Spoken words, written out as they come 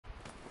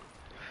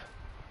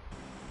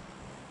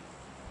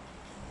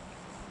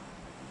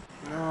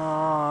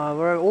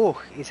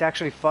Oh, it's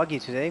actually foggy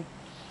today.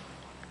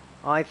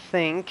 I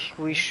think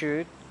we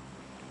should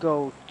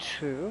go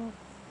to...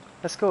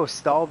 Let's go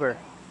Stalber.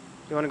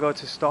 You want to go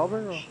to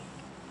Stalber? Or?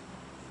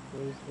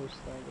 Where's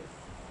Stargate?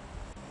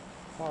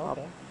 Oh, Up,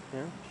 okay.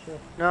 yeah. Sure.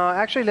 No,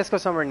 actually, let's go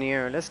somewhere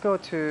near. Let's go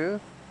to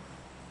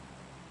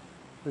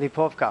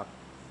Lipovka,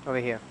 over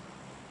here.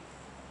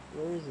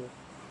 Where is it?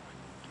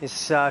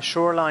 It's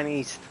shoreline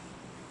east.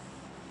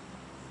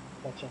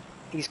 Gotcha.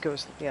 East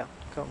coast, yeah,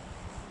 cool.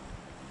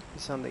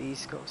 It's on the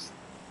east coast.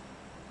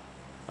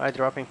 Alright,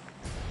 dropping.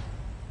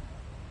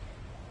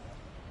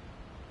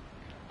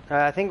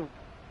 I think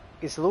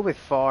it's a little bit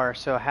far,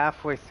 so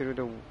halfway through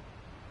the,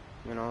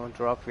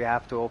 drop, we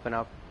have to open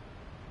up.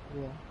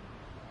 Yeah.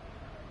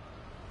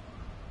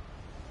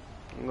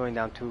 I'm going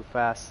down too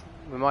fast.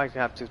 We might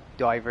have to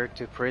divert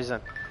to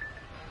prison.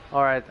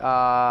 Alright,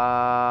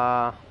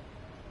 I'm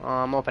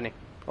opening.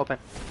 Open.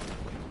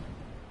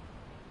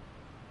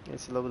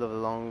 It's a little bit of a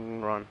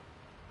long run.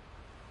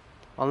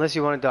 Unless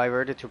you want to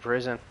divert it to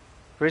prison.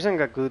 Prison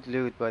got good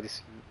loot, but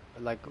it's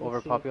like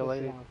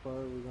overpopulated. Let's see how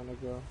far we're gonna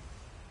go.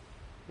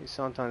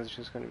 Sometimes it's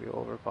just going to be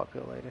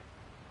overpopulated.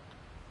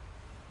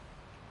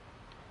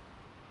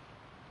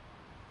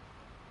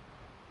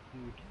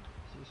 Dude,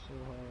 this is so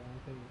hard. I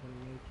don't think we're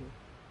gonna make it.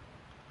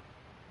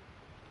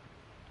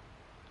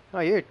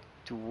 Oh, you're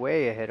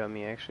way ahead of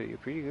me, actually. You're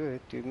pretty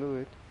good. Doing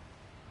good.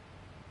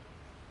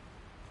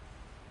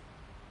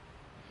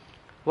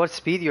 What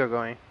speed you're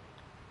going?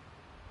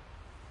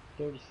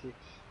 36.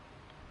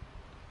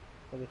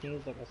 But the thing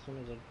is, like, as soon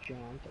as I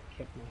jumped, I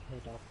kept my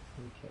head up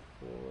and kept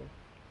forward.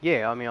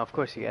 Yeah, I mean, of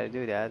course you gotta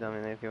do that. I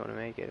mean, if you want to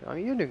make it. I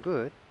mean, you're doing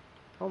good.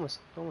 Almost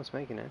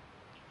making it.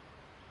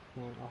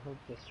 Man, I hope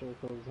the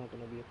circle is not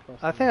gonna be a plus.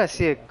 I think I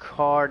see a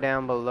car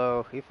down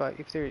below. If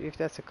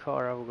that's a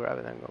car, I will grab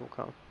it and go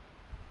come.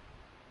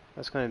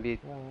 That's gonna be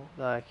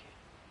like.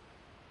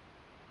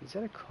 Is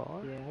that a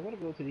car? Yeah, I gotta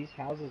go to these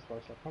houses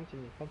first. So come to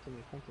me. Let's go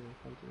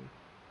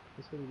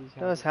to these houses.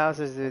 Those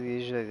houses, dude,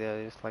 usually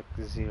they're just like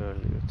zero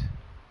loot.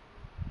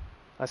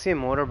 I see a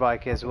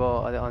motorbike as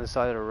well on the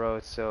side of the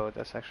road, so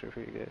that's actually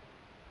pretty good.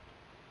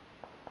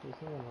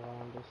 There's no one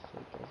around us, so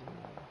it doesn't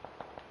matter.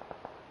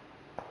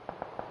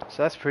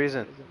 So that's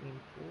prison. Is it in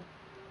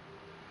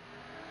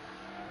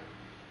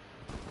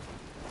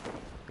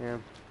full? Yeah,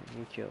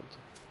 he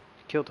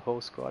killed the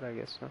whole squad, I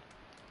guess, huh?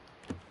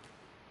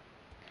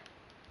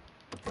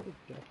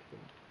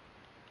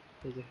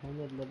 There's a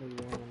helmet level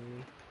 1 on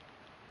me.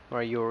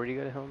 Or you already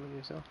got a helmet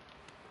yourself?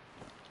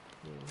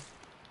 Yeah.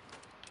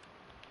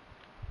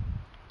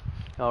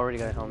 I already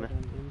got a helmet. I'm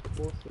in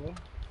full, so.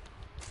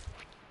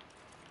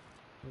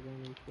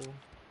 I'm in full.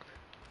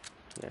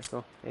 Yeah,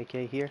 cool. AK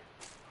here.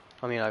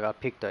 I mean, I got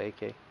picked the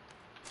AK.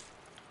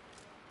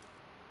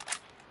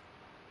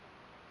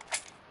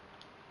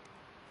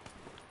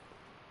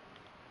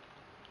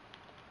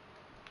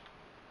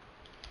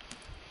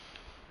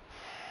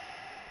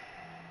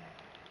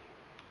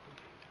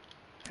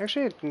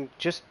 Actually,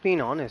 just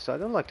being honest, I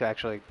don't like to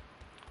actually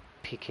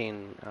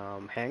picking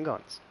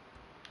handguns.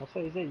 Also,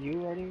 is that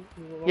you riding?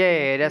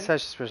 Yeah, that's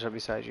just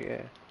beside you.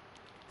 Yeah.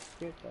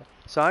 Good,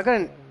 So I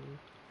got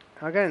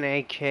an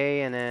AK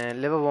and a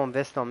level 1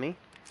 vest on me.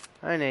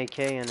 I have an AK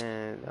and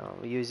a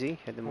UZ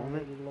at the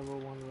moment. Level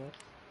 1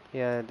 vest.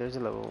 Yeah, there's a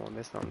level 1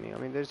 vest on me. I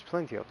mean, there's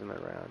plenty of them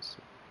around. So.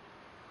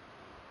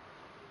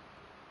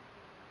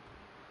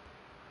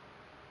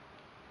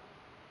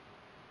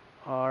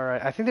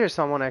 Alright, I think there's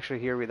someone actually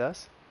here with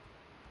us.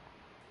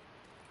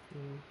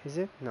 Is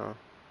it? No.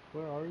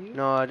 Where are you?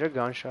 No, they're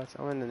gunshots.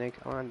 I'm in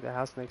the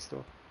house next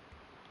door.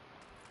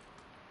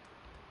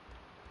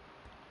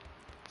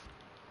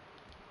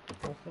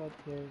 I thought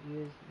there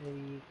is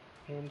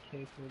a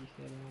MK47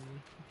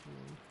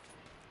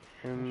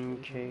 on me.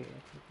 MK.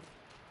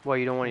 Well,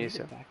 you don't want to use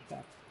it.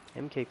 Backpack.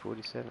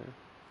 MK47.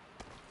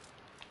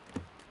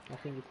 I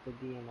think it's the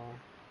DMR.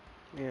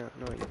 Yeah,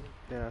 no,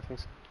 yeah, I think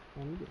so.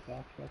 I need a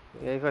backpack.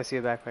 Though. Yeah, if I see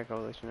a backpack,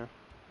 I'll let you know.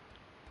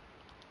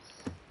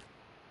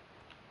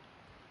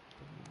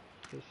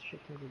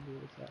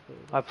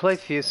 I played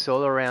few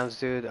solo rounds,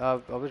 dude. I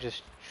was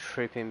just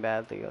tripping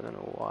badly. I don't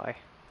know why.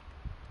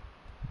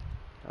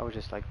 I was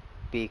just like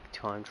big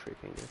time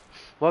tripping, dude.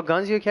 What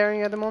guns are you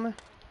carrying at the moment?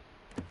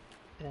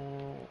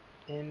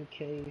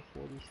 MK47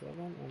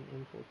 and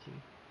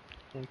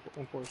M14.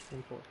 M4.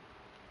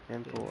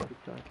 M4.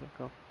 Okay,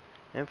 cool.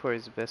 M4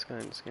 is the best gun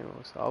in this game,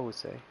 I would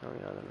say. I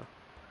mean, I don't know.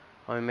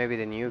 I mean, maybe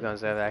the new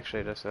guns have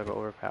actually just like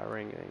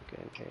overpowering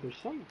MK. There's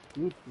some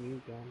good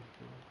new guns.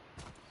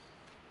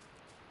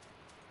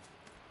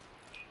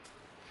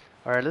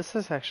 Alright, let's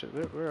just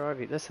actually, where are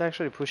we? Let's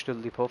actually push the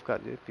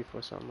Lipovka, dude,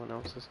 before someone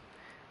else's.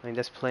 I mean,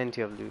 there's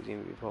plenty of loot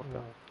in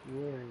Lipovka.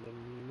 We're in the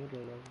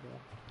middle of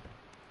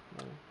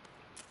the...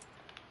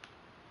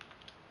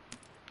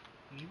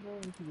 Did you go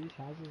into these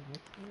houses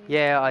next to me?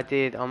 Yeah, I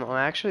did. I'm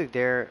actually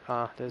there.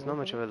 There's not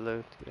much of a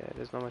loot. Yeah,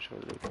 there's not much of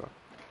a loot, bro.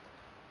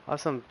 I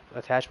have some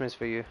attachments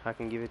for you. I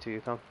can give it to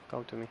you. Come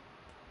to me.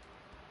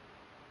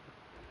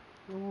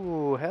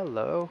 Ooh,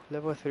 hello.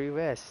 Level 3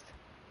 vest.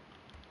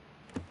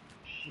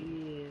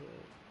 Shit.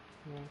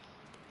 Nice.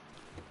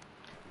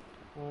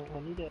 I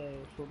need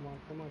a for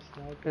my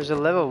sniper. There's a I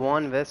level need a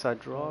 1 vest I sight.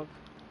 dropped.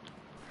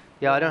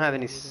 Yeah, Yeah, I don't I have know.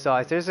 any I need a.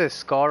 sights. There's a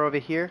scar over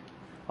here.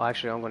 Oh,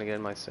 actually, I'm gonna get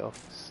it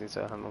myself since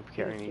I'm not Yeah,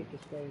 carrying. check the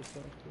sky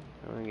yourself.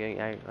 I'm getting,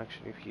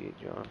 actually, if you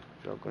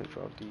gonna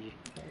drop the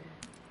Okay.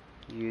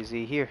 UZ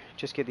here,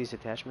 just get these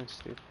attachments,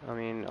 dude. I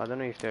mean, I don't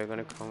know if they're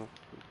gonna come,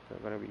 they're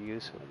gonna be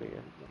useful I for don't you.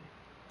 need them.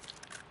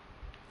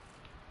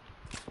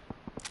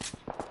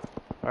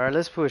 All right,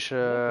 let's push. Is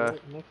that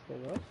right next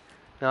to us?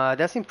 No,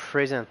 that's in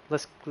prison.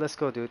 Let's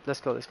go, dude.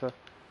 Let's go.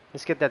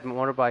 Let's get that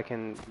motorbike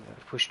and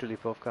push to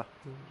Lipovka.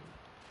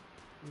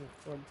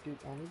 No, or dude,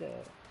 I need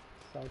a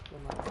sight for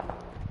my.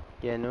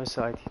 Yeah, no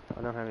sight.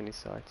 I don't have any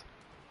sight.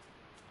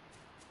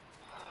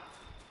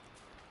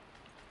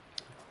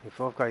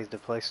 Lipovka is the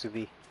place to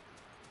be.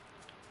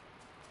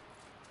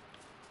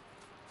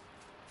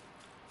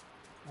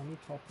 I need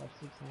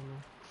 5.56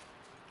 ammo.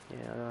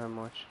 Yeah, I don't have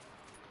much.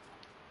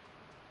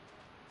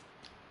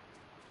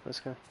 Let's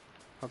go.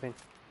 Hop in.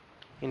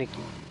 In a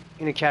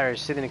in a carriage.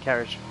 Sit in a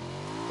carriage.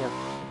 Yeah.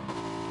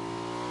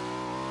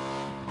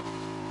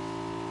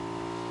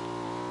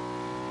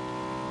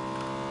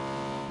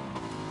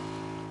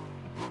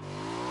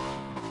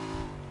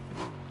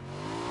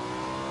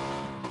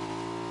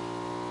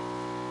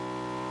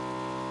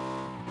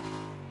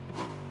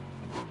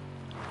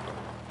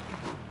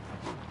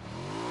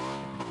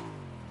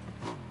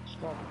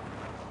 Stop.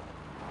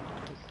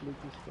 Let's loot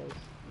this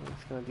place.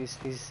 Let's go.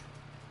 These.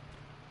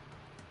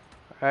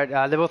 Alright,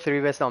 level 3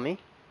 vest on me.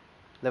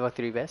 Level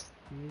 3 vest.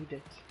 Need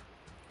it.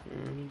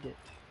 Mm, Need it.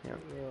 yeah.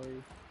 Where are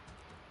you?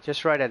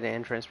 Just right at the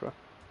entrance, bro.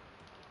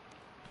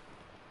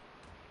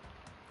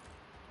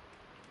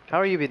 How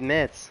are you with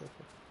meds?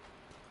 Perfect.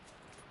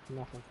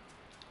 Nothing.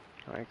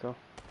 Alright, go.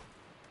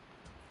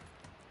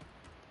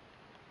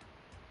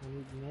 I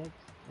need meds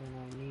and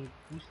I need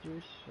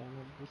boosters. I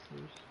need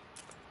boosters.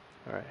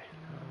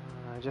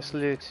 Alright. Just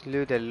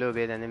loot a little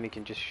bit and then we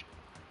can just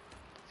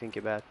think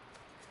about.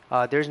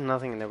 There's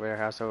nothing in the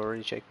warehouse. I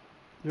already checked.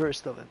 The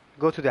rest of it.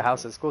 Go to the Okay.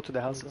 houses. Go to the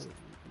I'm houses. gonna,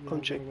 yeah, Go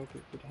I'm check. gonna go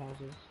to the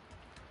houses.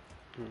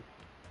 Hmm.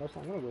 First,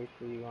 I'm gonna wait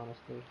for you,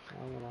 honestly.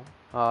 I'm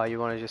gonna. You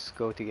want to just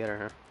go together,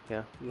 huh?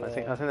 Yeah. Yeah, I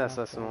think that's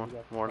last time more we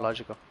got more caught.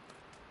 logical.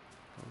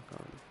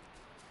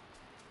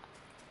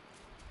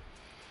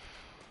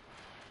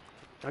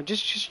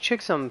 Just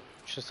check some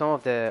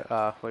of the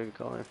what do you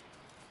call it?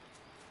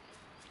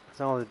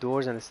 Some of the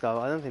doors and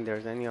stuff. I don't think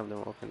there's any of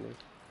them open, dude.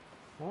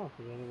 I don't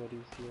think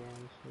anybody's here,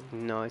 honestly.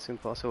 No, it's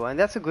impossible. And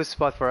that's a good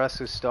spot for us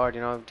to start,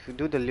 you know, to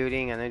do the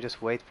looting and then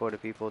just wait for the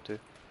people to.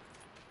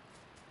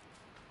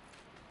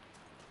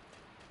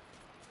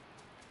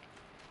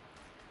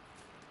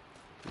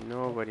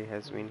 Nobody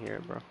has been here,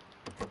 bro.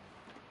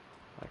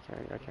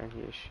 I can't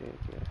hear shit.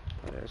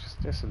 Yeah, there's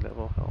just a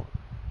level hell.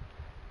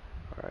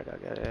 All right, I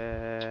got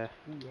it.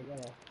 Ooh, I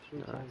got a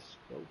 3 times Nice.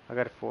 scope. I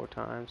got it 4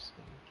 times.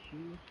 Thank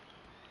you.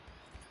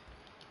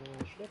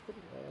 Should I put?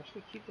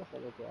 Should I keep the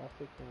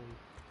holographic and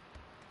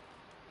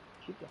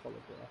keep the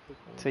holographic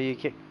on So you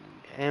get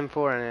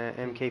M4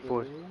 and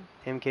M4?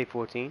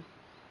 MK14.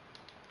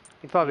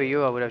 If I were Yeah,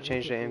 you, I would have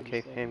changed the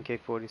MK47.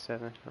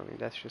 MK47. I mean,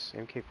 that's just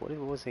MK40.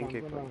 What was So I'm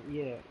MK40? gonna,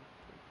 yeah,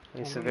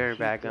 It's I'm a gonna very keep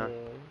bad gun.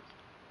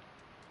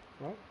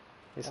 the, what?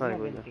 It's I not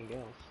don't a have good gun. anything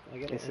else. I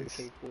got an It's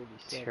MK47,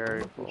 which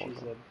terrible is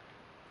gun. a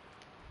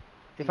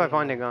If I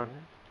find a DMR, gun,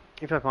 right?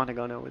 if I find a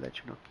gun, I will let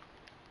you know.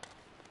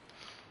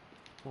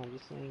 So I'm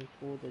just saying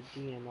for the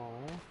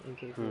DMR,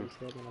 Hmm.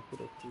 MK47, I put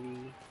a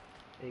 3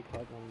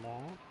 ACOG on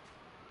that.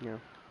 Yeah.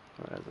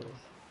 Alright, Yes.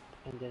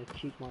 And then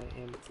keep my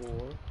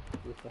M4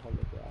 with the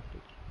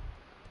holographic.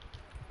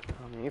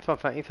 I mean,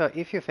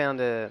 if you found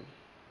a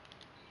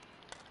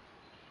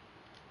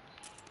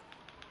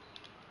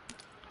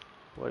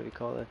what do we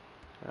call it?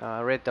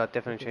 Red dot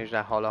definitely Okay. change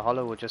that.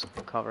 Hollow would just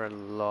cover a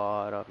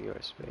lot of your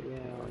space. Yeah,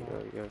 You I know,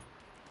 know. your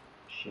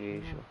Shit, I know.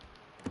 usual.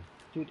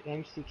 Dude,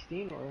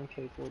 M16 or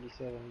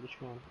MK47,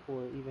 which one?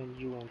 Or even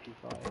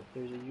UMP5.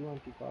 There's a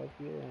UMP5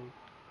 here and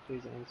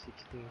there's an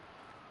M16.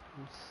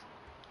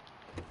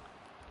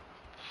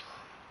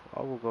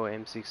 I will go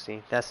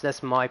M16.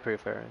 That's my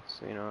preference.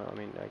 You know, I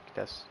mean, like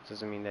that's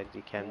doesn't mean that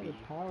it can Yeah, the be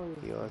power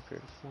is your the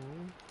preference.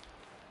 same.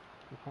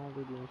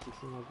 Apparently the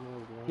M16 has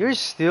more You're range.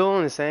 still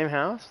in the same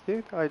house,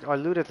 dude? I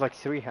looted like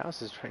 3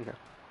 houses right now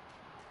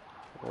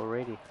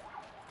already.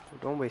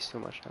 Don't waste too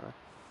much time.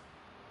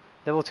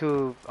 Level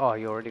 2. Oh,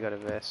 you already got a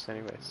vest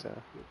anyway, so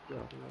go.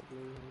 Definitely,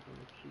 I'm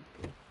gonna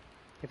keep it.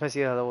 If I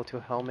see a level 2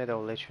 helmet,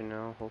 I'll let you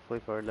know.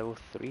 Hopefully for a level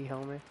 3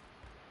 helmet.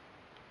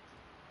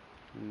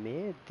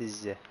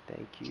 Mids.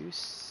 Thank you,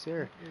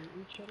 sir.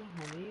 In Shadow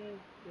Hamia,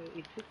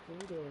 it took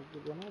all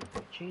when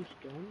I changed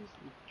guns,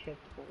 it kept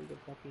all the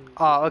fucking,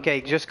 Oh, it okay.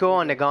 lost Just go all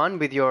on the the, gun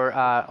with your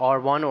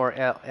R1 or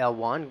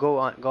L1. Go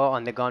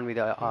on the gun with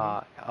the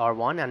mm-hmm.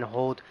 R1 and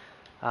hold.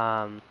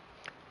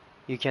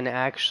 You can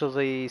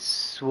actually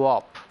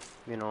swap,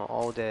 you know,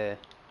 all the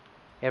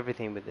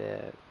everything with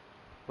the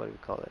what do we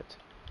call it?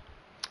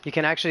 You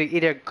can actually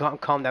either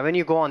calm down. When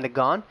you go on the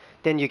gun,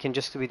 then you can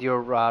just with your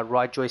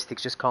right joystick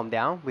just calm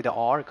down. With the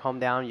R, calm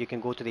down. You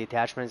can go to the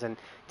attachments and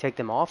take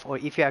them off. Or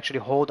if you actually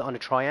hold on the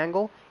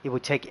triangle, it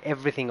would take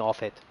everything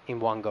off it in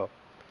one go.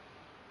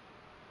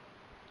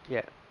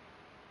 Yeah.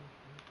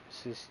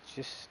 This is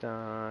just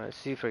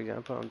see, for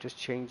example, I'm just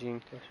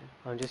changing.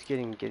 I'm just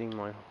getting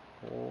my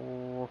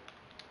whole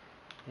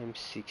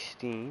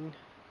M16.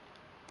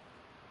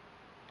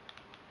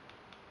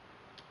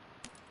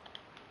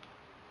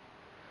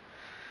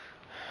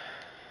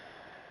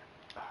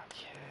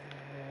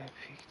 Okay,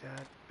 pick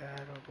that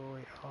battle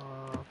boy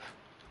up.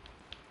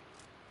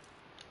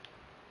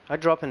 I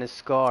drop in a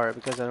SCAR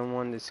because I don't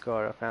want the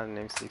SCAR. I found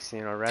an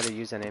M16. I'd rather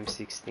use an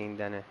M16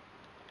 than a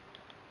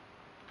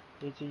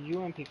It's a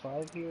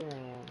UMP5 here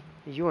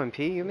and UMP.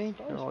 You the mean?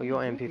 SCAR is Oh, pretty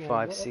your good, man. MP5,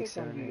 What other 6,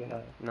 gun 7, do you 8,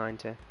 have? 9,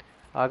 10.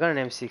 I got an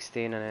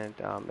M16 and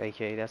an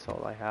AK. That's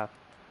all I have.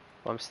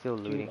 But I'm still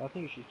Dude, looting. I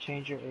think you should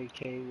change your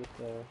AK with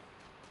the.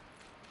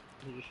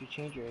 I think you should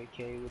change your AK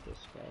with the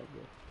SCAR,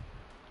 bro.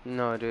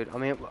 No, dude. I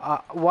mean,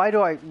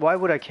 why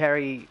would I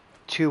carry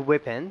two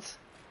weapons?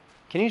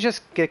 Can you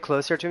just get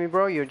closer to me,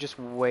 bro? You're just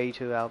way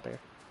too out there.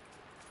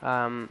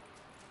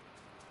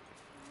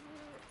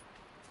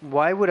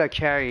 Why would I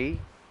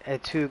carry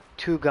two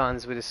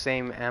guns with the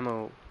same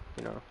ammo?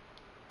 You know.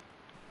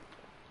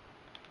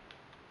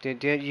 Do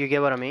you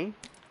get what I mean?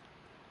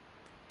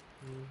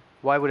 Mm.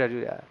 Why would I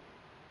do that?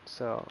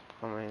 So,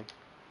 I mean,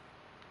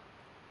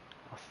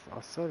 I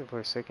thought it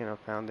for a second I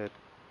found it.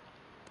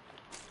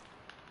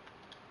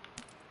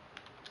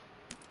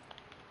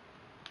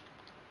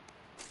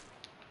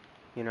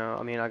 You know,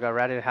 I mean, like, I'd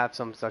rather have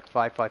some like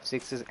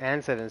 5.56s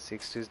and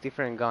 7.62s,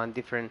 different gun,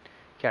 different Ooh,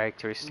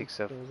 characteristics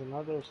of. there's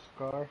another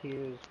SCAR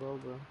here as well,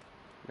 bro.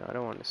 No, I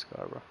don't want the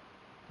SCAR, bro.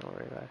 Don't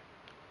worry about it.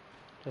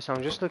 So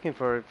I'm just looking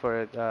for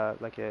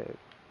like a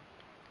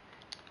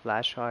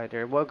flash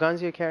hider. What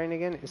guns are you carrying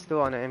again? It's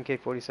still on an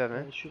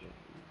MK47. Should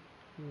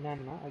no,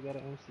 I got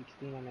an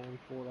M16 and an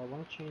M4. I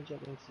want to change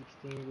that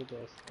M16 with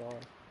a SCAR.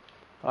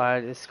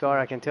 Alright, the Too SCAR,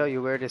 I much can tell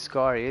you where bullets. the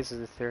SCAR is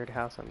the third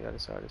house on the other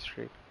side of the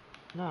street.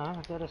 Nah,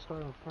 I got a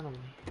SCAR in front of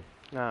me.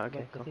 Ah, okay,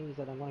 But the cool. thing is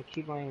that I want to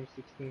keep my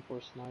M16 for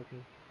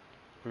sniping.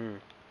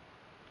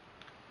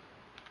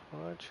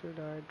 What should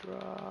I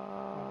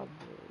drop?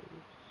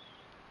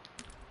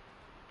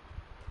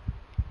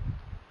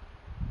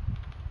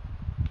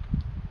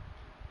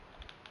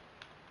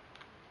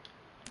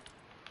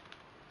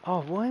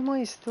 Oh, why am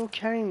I still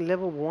carrying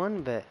level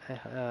 1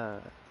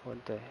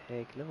 what the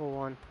heck? Level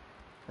 1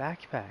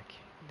 backpack.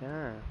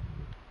 Damn.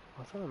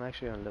 I thought I'm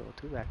actually on level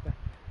 2 backpack.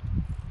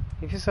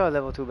 If you saw a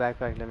level 2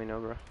 backpack, let me know,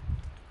 bro.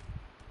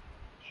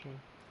 Sure.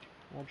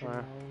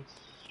 Adrenaline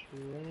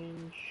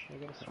syringe. I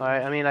got a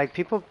Alright, syringe. I mean, like,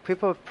 people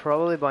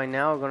probably by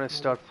now are gonna No,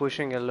 start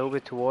pushing a little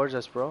bit towards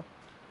us, bro.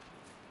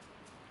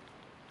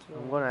 so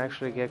I'm I'll gonna do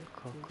actually get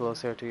that.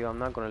 closer to you. I'm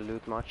not gonna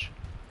loot much.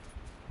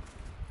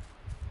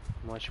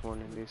 Much more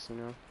than this, you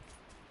know.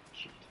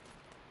 Shit.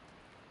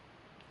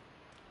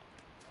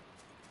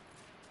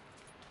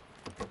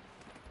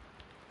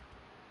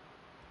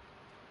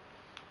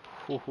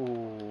 I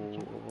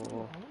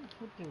want to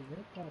put the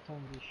red dot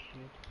on this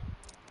shit.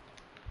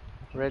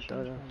 I can't Red change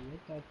dot. my red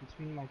dot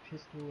between my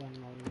pistol and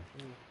my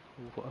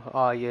M4.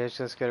 Oh yeah, it's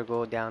just gotta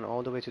go down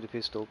all the way to the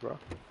pistol, bro.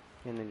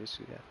 And then just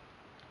do that.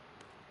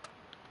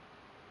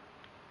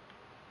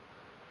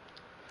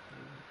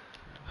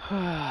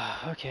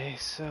 Okay,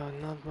 so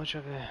not much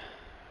of a.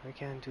 We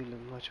can't do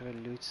much of a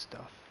loot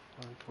stuff,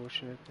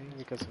 unfortunately,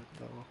 because of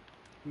the.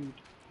 Dude,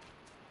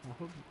 I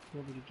hope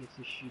nobody gets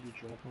a shitty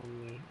drop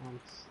on me. I'm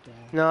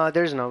stacked. No,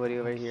 there's nobody I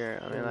over have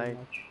here. I so mean, like.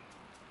 much.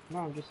 No,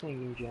 I'm just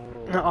saying in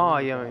general. I don't Oh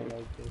want to yeah, I die mean.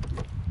 like this.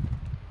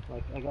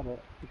 Like, I gotta.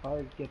 If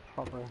I get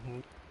proper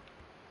hand.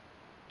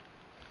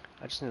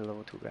 I just need a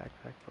level 2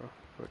 backpack, bro,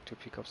 to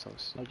pick up some.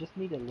 I just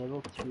need a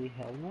level 3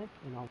 helmet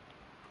and I'm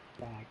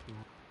back,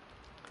 man.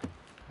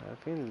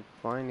 I've been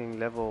finding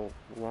level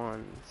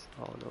 1s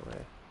all the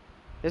way.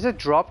 There's a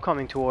drop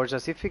coming towards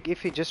us. If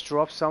it just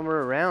drops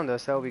somewhere around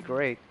us, that would be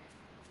great.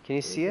 Can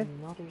you see There's it?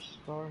 another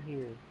scar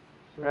here.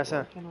 So why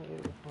Rasa? can't I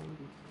ever find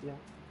this?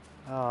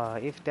 Yeah.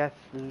 If that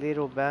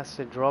little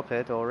bastard drop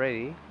it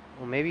already,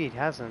 or maybe it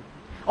hasn't.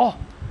 Oh,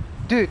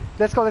 dude,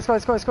 let's go, let's go,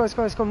 let's go, let's go, let's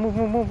go, let's go. Move,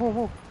 move, move, move,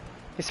 move.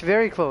 It's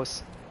very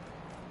close.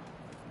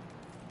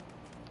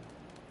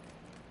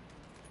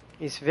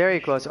 It's very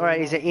close. Sure, All right,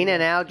 it's an in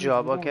and out dude,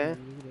 job, we don't okay?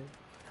 need it.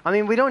 I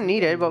mean, we don't We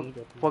need it, don't but need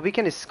it, well, man. we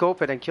can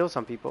scope it and kill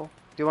some people.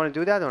 Do you want to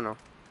do that or no?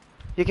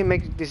 You can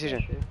make a Yeah,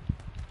 decision. sure.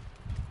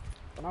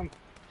 But I'm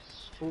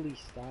fully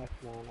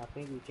stacked, man. I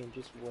think we can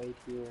just wait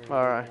here and All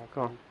they're right,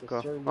 gonna go,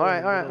 come. go. We're All in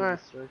right, the all right, middle all of right,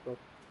 the circle.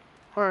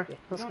 all right. Yeah,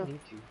 we Let's don't go.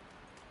 need to.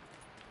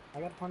 I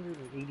got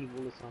 180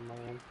 bullets on my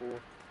M4.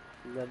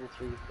 Level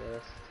 3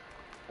 vest.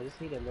 I just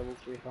need a level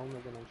 3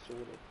 helmet and I'm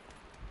sorted.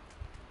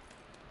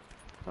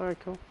 All right,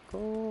 cool,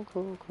 cool,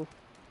 cool, cool.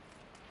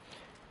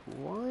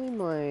 Why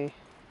am I?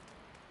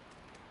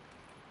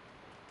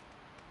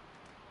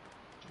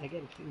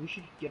 We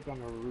should get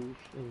on a roof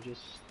and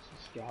just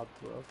scout,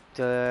 bro.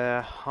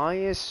 The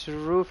highest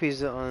roof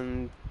is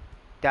on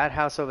that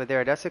house over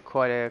there, that's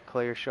quite a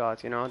clear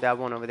shot, you know, that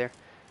one over there.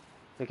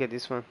 Look at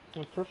this one.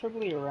 And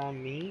preferably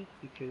around me,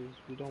 because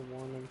we don't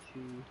want them to,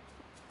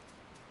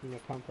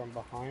 come from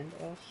behind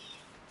us.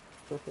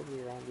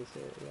 Preferably around this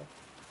area.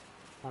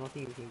 I don't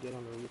think you can get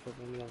on the roof of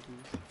any of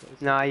these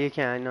places. Nah, you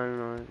can't.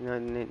 No,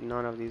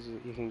 none of these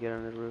you can get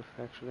on the roof,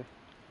 actually.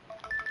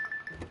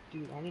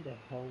 Dude, I need a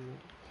helmet.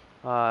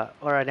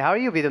 Alright, how are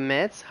you with the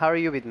meds? How are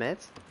you with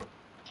meds?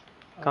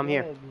 I Come got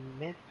here. a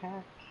med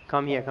pack,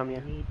 Come here, but come I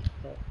here. need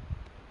that.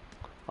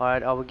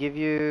 Alright, I will give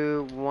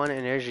you one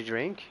energy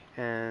drink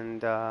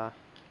and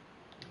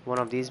one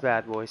of these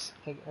bad boys.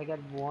 I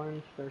got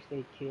one first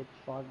aid kit,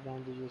 5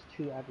 bandages,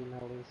 2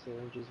 adrenaline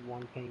syringes,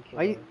 1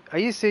 Are you painkiller. are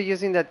you still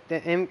using that the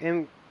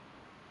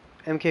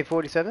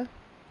MK47?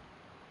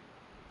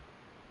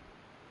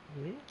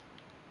 Hmm?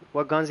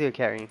 What guns are you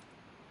carrying?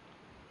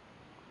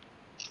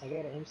 I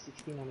got an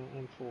M16 and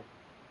an M4.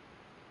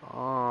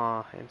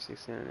 Oh,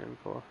 M16 and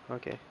M4.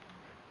 Okay.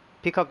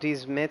 Pick up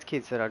these med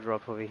kits that I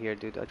dropped over here,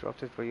 dude. I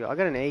dropped it for you. I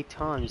got an 8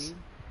 Thank times. you.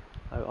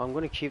 I'm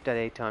gonna keep that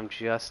 8 times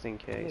just in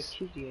Yeah, case.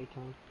 keep the 8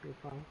 ton. You're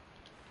fine.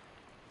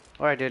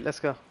 Alright, dude, let's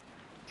go.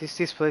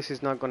 This place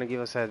is not gonna give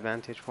us an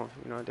advantage point.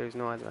 You know, there's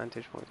no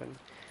advantage point.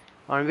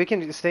 Alright, we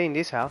can stay in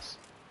this house.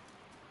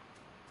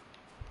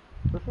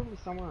 Preferably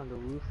somewhere on the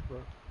roof, bro.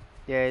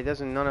 Yeah, it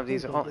doesn't. None I of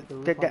think these. we can Oh, get the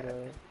roof on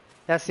the...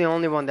 that's the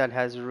only one that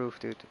has a roof,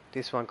 dude.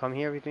 This one. Come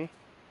here with me.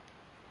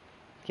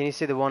 Can you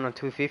see the one on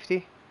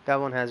 250? That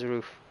one has a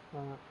roof.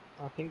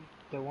 I think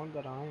the one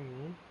that I'm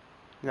in...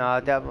 No,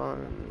 that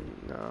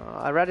one. No,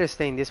 I'd rather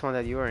stay in this one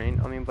that you're in.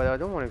 I mean, but I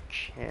don't want to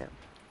camp.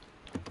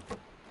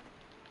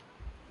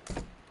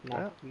 Nah,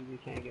 Well, we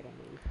can't get on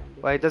the roof on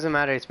this well, it one. doesn't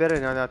matter. It's better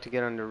not to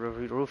get on the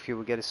roof. Roof, you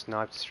will get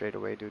sniped straight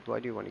away, dude. Why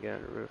do you want to get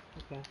on the roof?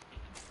 Okay.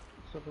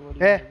 So what do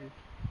you Eh! want to do?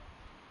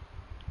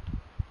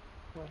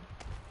 What?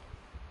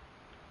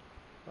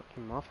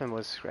 Fucking Muffin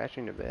was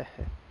scratching the bed.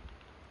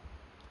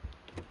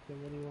 So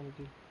what do you want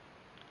to do?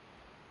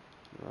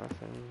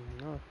 Nothing.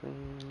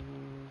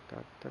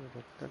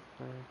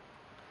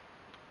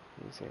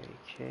 He's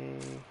AK.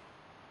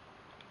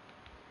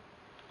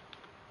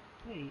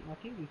 Hey, I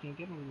think we can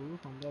get on the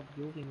roof on that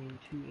building in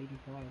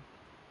 285.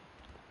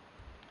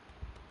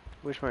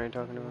 Which one are you Is that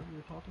talking the about? one we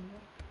were talking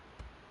about?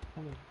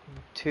 Come on, come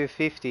on.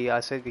 250. I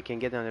said we can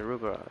get on the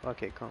roof.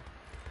 Okay, come.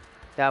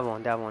 That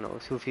one. Oh,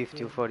 250,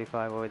 Yeah,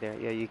 245 over there.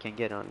 Yeah, you can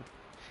get on.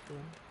 yeah.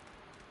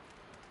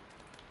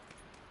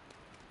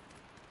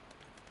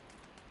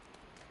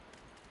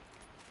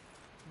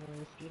 Well,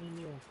 let's get in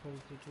there and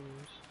close the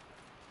doors.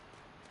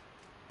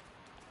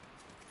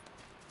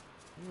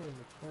 We're in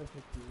the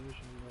perfect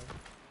position, bro.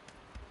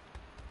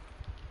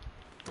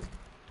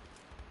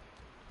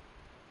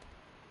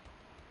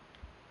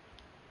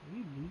 Have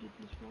you looted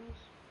this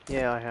place?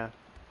 Yeah, I have.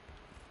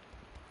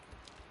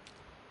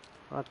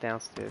 Not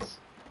downstairs.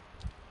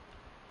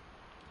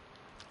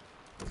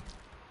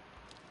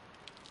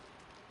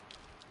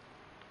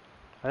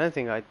 I don't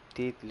think I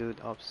did loot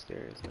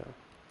upstairs though.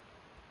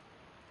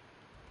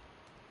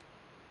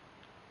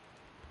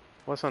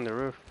 What's on the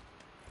roof?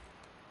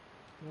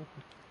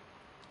 Nothing.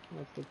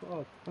 That's the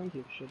oh, plenty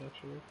of shit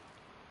actually.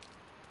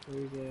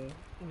 There's a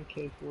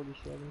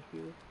MK47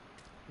 here,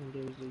 and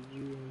there's a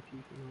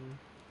UMP9.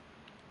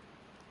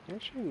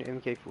 Actually,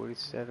 an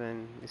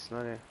MK47 is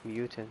not a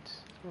mutant.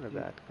 It's not a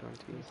Dude, bad gun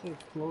to I use. say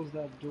close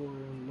that door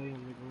and lay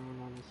on the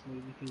ground,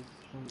 honestly, because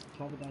from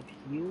top of that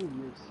hill,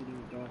 you're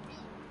sitting ducks.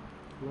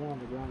 Lay on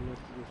the ground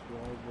next to this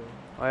wall,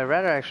 bro. I'd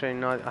rather actually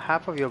not.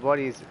 Half of your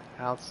body is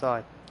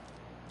outside.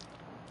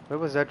 Where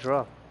was that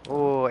drop?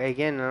 Oh,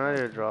 again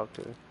another drop,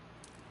 dude.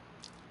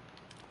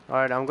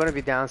 Alright, I'm gonna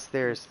be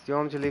downstairs. Do you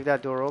want me to leave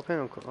that door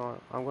open?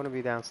 I'm gonna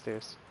be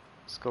downstairs,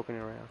 scoping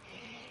around.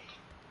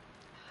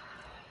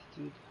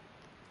 Dude,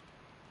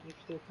 if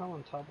they come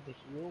on top of the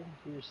hill,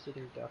 we're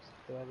sitting ducks.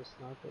 If they have a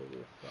sniper,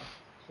 we're fucked.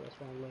 So that's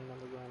why I'm laying on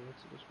the ground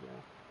next to this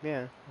wall.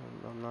 Yeah,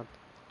 I'm not.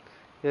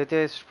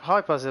 There's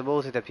high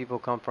possibility that people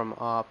come from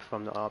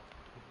the up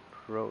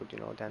road, you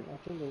know. Then. I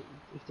think that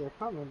if they're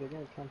coming, they're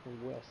gonna come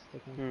from west. They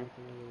can't Hmm. come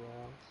from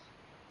anywhere else.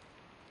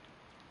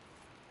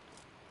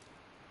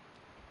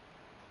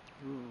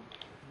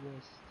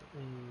 West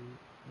and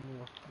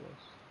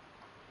northwest.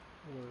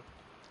 Or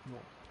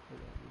north, for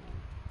that matter.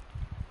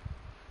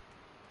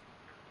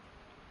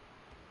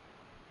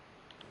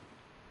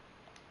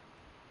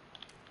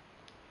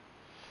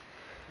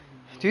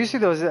 Do you see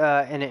those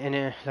in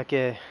a like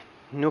a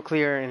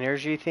nuclear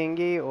energy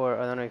thingy, or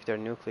I don't know if they're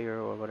nuclear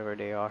or whatever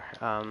they are.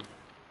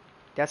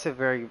 That's a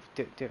very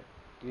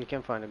you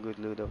can find a good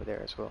loot over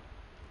there as well.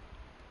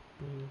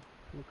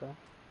 Okay.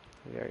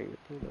 Very good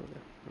loot over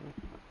there.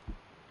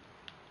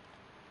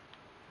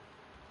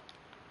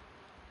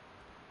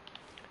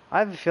 I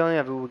have a feeling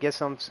that we will get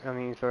some. I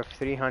mean, for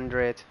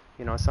 300,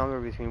 you know, somewhere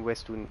between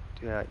west to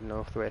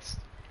northwest,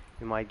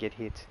 we might get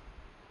hit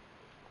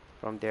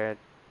from there.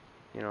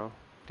 You know,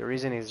 the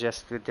reason is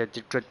just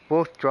that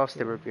both drops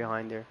that Yeah. were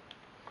behind there.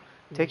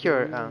 Take The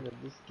your reason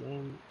that this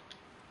game,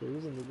 the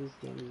reason that this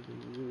game has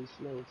been really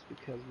slow, it's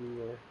because we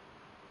were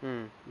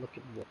hmm.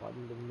 looking what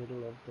in the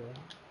middle of the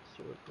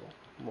circle.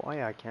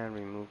 Why I can't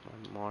remove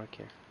my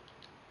marker?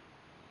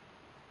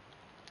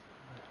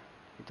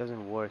 It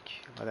doesn't work.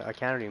 I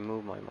can't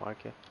remove my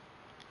marker.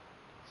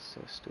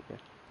 So stupid.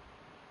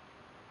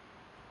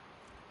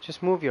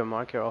 Just move your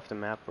marker off the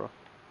map, bro.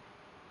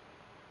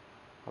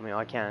 I mean,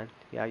 I can.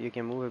 Yeah, you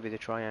can move it with the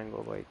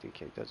triangle, but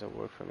it doesn't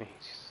work for me.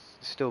 It's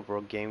still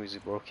broke. Game is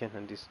broken,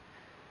 and this.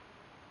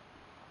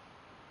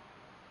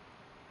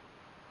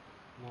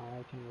 Now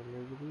I can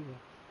remove it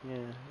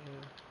either.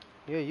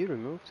 Yeah. You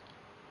removed.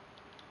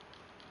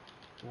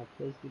 And I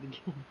placed it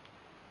again.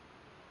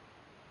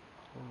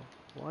 Oh,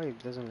 why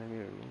it doesn't let me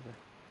remove it?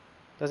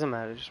 Doesn't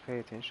matter. Just pay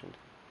attention.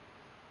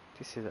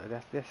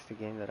 That's the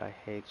game that I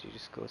hate. You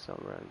just go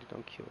somewhere and you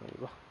don't kill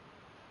anyone.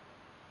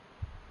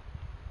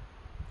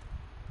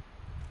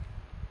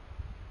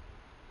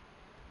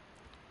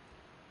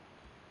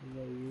 Is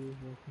that you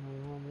walking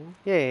around now?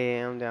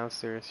 Yeah, I'm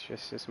downstairs,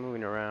 just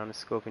moving around,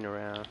 scoping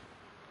around.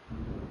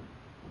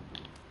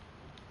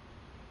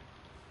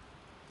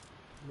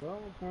 Well,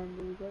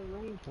 apparently we got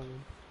rain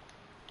coming.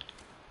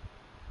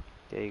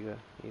 There you go,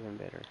 even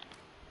better,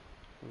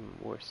 even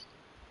worse.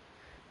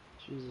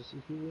 Jesus,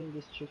 if you win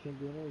this chicken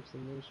dinner, it's the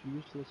most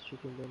useless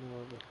chicken dinner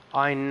ever.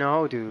 I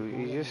know, Like, dude.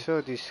 It's just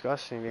so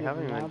disgusting. We dude,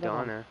 haven't now even that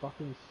done I'm it.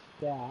 fucking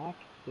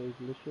stacked, there's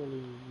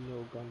literally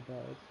no gun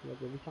barrels. Like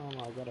every time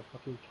I get a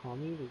fucking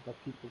Tommy, there's like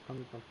people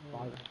coming from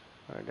 5.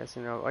 Alright, that's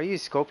enough. Are you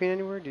scoping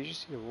anywhere? Did you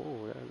see the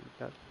whoa?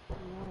 That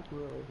Not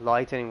really.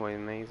 lighting was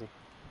amazing.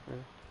 Yeah,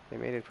 they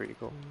made it pretty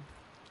cool.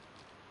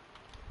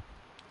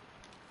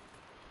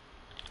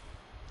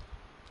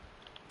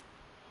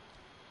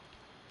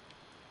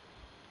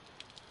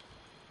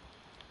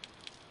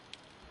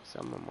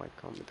 Someone might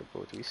come with the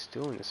boat. We're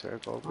still in the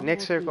circle. I'm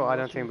Next mostly circle, I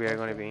don't watching think we are like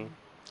going to be in.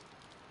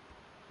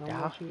 I'm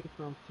Yeah. watching it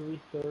from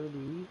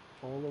 3:30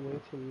 all the way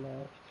to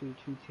left to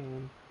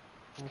 2:10.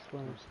 That's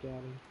where I'm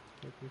scouting,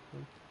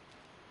 technically.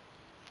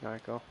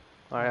 Alright, go.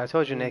 Alright, I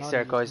told you Well, next not in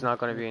circle this is not next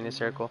going to be in the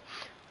circle,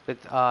 circle.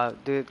 But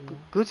the but yeah.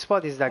 good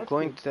spot is that That's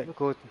going good.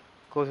 to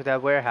go to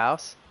that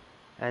warehouse,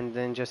 and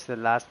then just the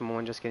last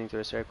moment, just getting to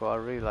the circle. I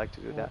really like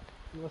to do Yeah, that.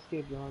 let's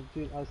keep going.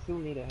 Dude, I still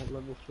need a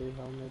level 3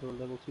 helmet or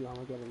level 2. I'm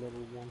gonna get a level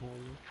 1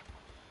 helmet.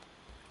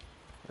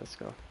 Let's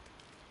go.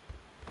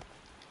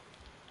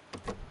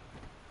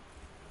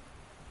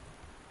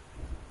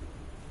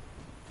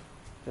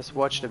 Just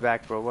watch the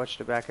back, bro. Watch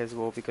the back as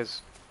well,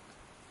 because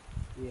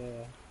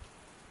Yeah.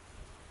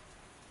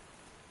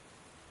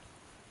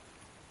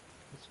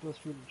 Let's go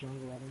through the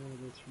jungle. I don't want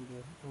to go through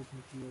the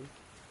open field.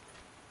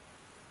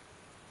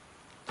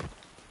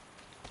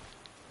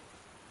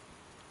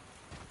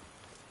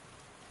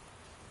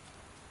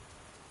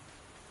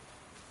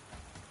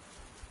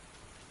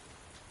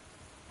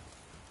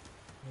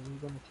 Are we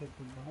gonna take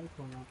the bike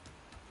or not?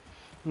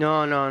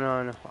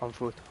 no, on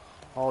foot,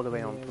 all the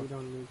way on Yeah, we foot.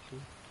 don't need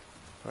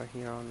to. Right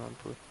here on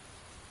foot.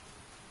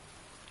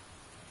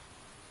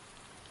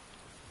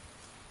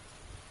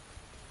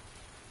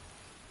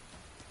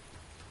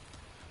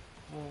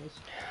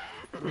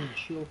 Let's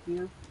chill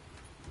here.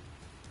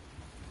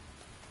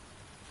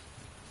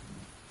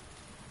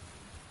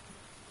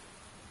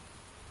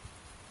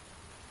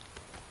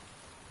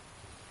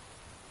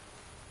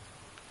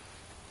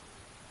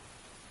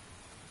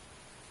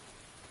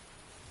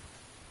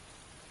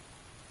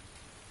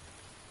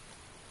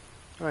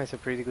 Oh, it's a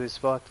pretty good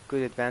spot.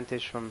 Good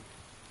advantage from.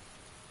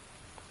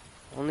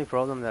 Only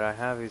problem that I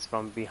have is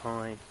from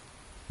behind.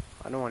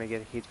 I don't want to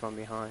get hit from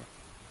behind.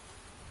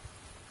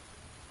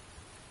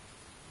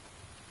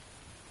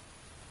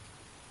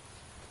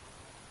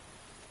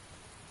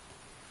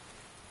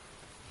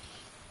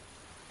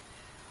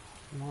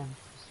 Man,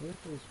 the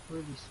circle is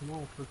pretty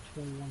small for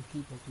 21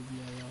 people to be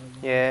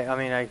alive. Yeah, I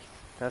mean,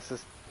 that's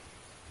just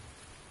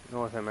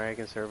North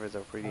American servers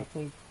are pretty. I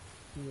think,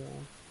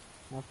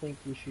 yeah, I think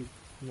we should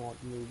not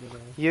move it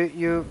all.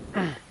 You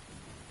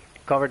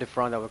cover the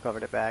front. I will cover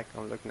the back.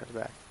 I'm looking at the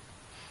back.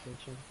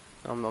 Gotcha.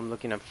 I'm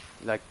looking at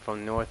like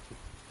from north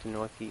to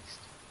northeast.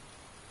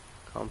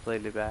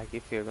 Completely back.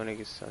 If you're gonna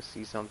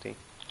see something,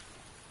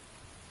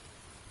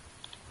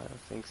 I don't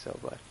think so,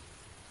 but.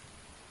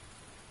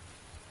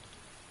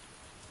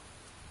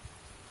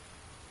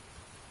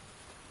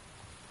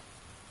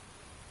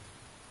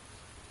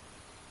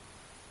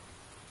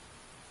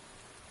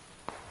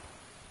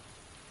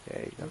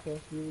 There you go. Okay,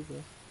 here we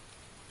go.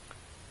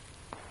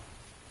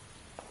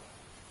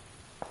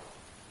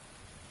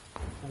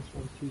 That's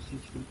from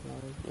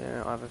 265.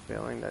 Yeah, I have a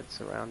feeling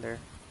that's around there.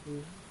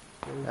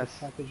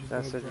 That's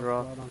a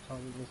drop. Right on top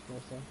of this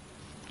place,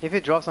 If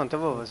it drops on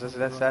top of us,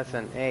 that's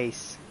an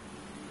ace.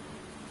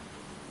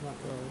 Not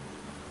really.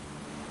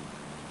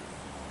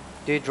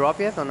 Did it drop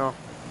yet or no?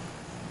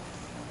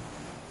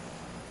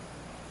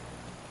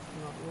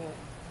 Not yet.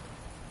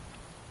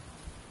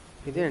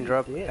 It didn't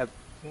drop Yes,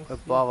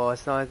 above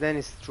us. No, then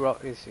it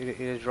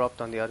is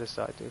dropped on the other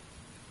side, dude.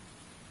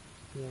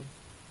 Yeah.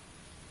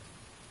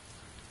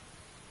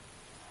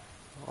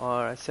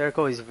 Alright,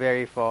 circle is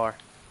very far.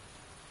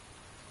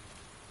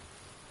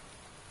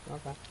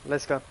 Okay.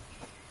 Let's go.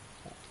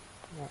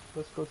 Yeah,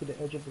 let's go to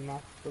the edge of the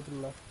map. Go to the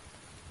left.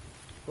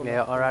 Go Yeah,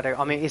 left, I'd go left, rather. I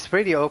go mean, left. it's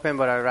pretty open,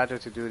 but I'd rather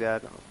to do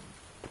that.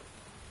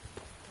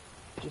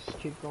 Just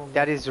keep going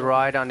That left. is Go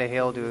right left. on the Yeah,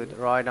 hill, yeah, dude. yeah.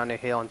 Right on the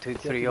hill on Get to the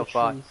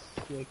 2305. trees.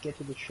 Yeah, get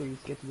to the trees.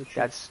 Get to the trees.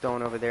 That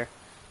stone over there.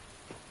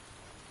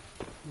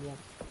 Yeah.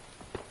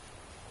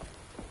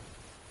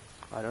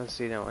 I don't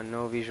see that one.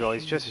 No visual.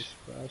 It's just. Jesus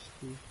Christ,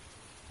 dude.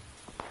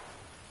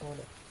 Hold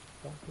up.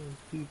 Fucking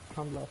dude,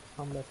 come left,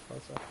 Barca.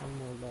 Come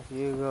more left.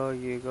 You go,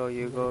 you go,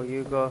 you go,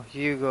 you Come go,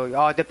 you go.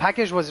 Oh, the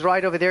package was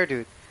right over there,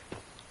 dude.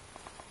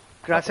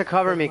 Grasa, Okay,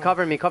 cover that's me, fine.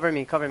 cover me, cover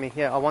me, cover me.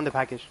 Yeah, I want the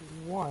package.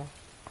 Why?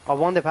 I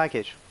want the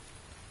package.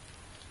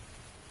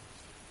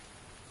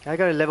 I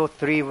got a level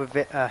 3 with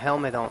a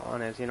helmet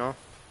on it, you know.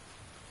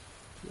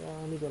 Yeah,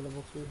 I need a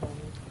level 3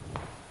 helmet.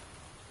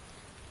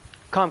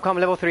 Come,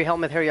 level 3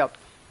 helmet, hurry up.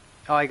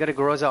 Oh, I got a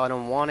Groza, I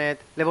don't want it.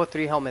 Level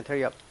 3 helmet,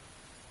 hurry up.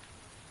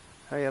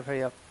 Hurry up,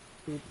 hurry up.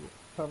 Dude,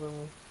 cover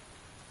me.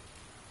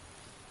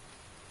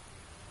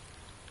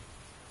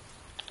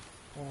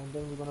 And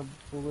then we're gonna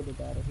bullet it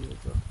out of here,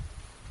 bro.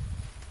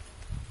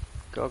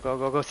 Go, go,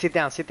 go, go. Sit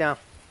down, sit down.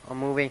 I'm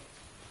moving.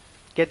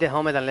 Get the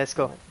helmet and let's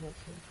go. Right,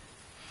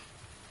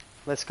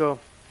 Let's go.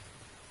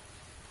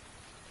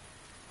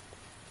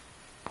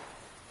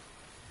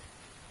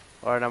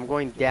 Alright, I'm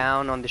going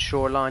down on the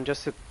shoreline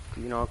just to,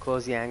 you know,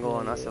 close the angle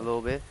on us a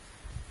little bit.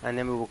 And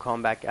then we will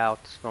come back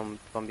out from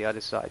the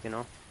other side, you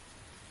know.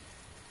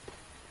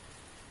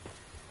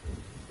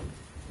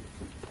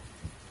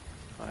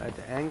 Alright,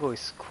 the angle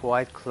is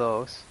quite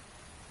close.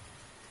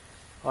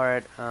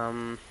 Alright,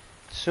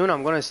 soon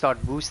I'm gonna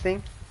start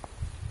boosting.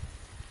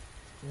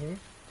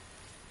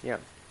 Yeah.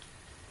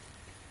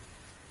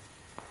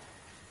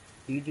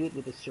 Do you do it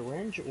with a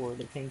syringe or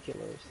the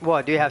painkillers?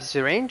 What, do you have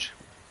syringe?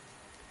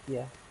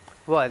 Yeah.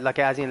 What, like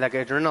as in like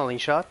adrenaline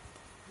shot?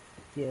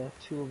 Yeah,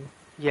 2 of them.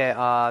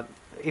 Yeah,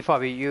 if I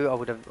were you, I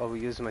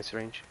would use my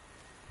syringe.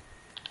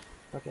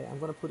 Okay, I'm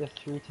gonna put a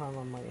 3 time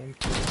on my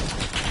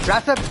M4.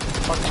 Draft up!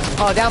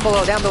 Oh, down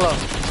below, down below.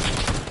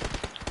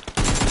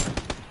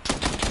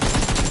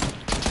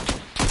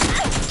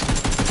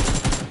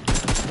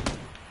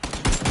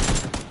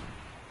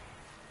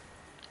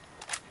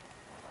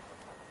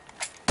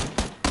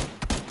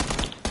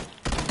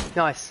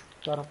 Nice.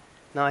 Got him.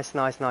 Nice,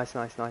 nice, nice,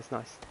 nice, nice,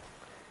 nice.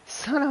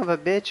 Son of a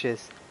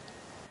bitches.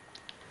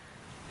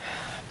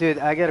 Dude,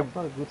 I gotta... That's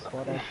not a good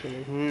spot,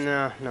 actually.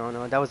 No, no,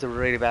 no, that was a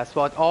really bad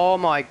spot. Oh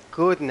my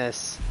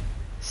goodness.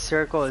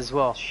 Circle as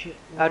well. Shit,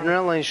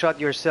 Adrenaline shot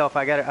yourself.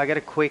 I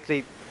gotta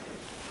quickly...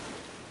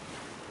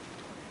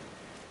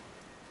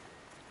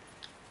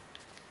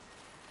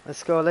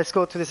 Let's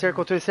go to the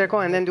circle,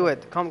 and then do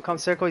it. Come,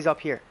 circle is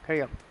up here.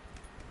 Hurry up.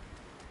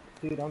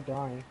 Dude, I'm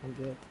dying. I'm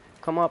dead.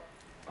 Come up.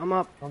 I'm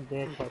up. I'm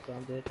dead, Parker.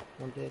 I'm dead.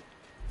 I'm dead.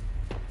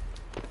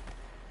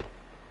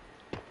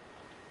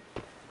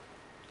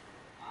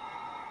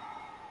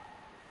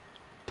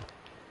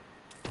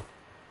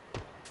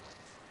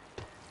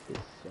 This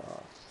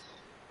sucks.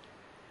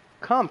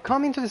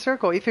 Come into the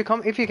circle. If you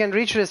can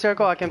reach the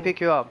circle, I can pick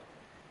you up.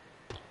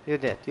 You're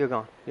dead. You're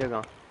gone. You're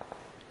gone.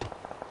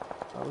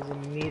 I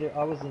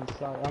was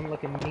inside. I'm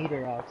like a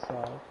meter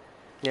outside.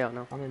 Yeah, I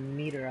know. I'm a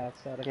meter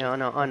outside of Yeah, I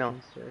know.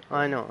 circle.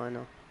 I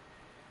know.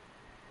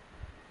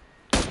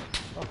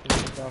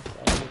 Fucking sucks.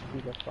 I just see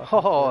the fucking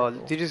Oh,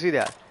 circle. did you see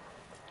that?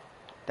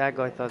 That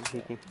guy thought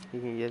he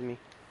can get me.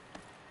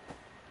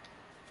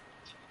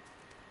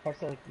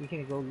 Parker, you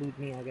can go loot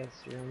me, I guess,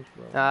 syringe,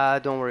 bro.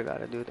 Don't worry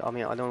about it, dude. I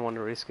mean, I don't want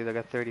to risk it. I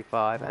got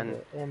 35 and...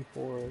 The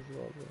M4 as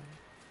well, bro.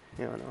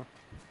 Yeah, I know.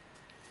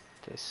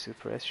 There's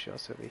suppress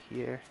shots over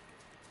here.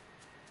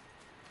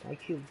 I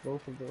killed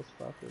both of those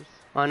fuckers.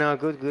 I know,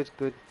 good.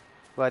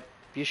 But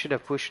you should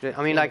have pushed it.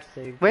 I mean, Should've like,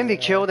 saved when we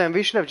their killed ass. them,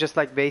 we should have just,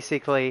 like,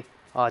 basically...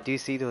 Oh, do you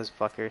see those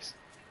fuckers?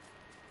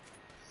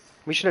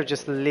 We should have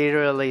just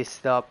literally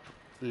stopped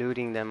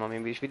looting them. I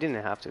mean, we didn't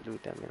have to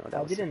loot them, you know.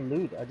 I didn't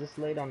loot. I just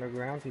laid on the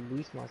ground to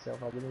boost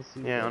myself. I didn't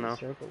see Yeah, I where know. the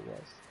circle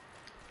was.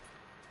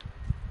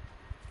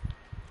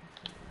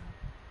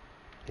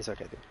 It's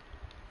okay, dude.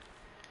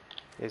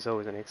 There's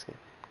always an X game.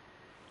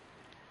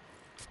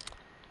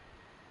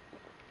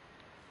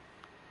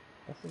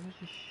 That's such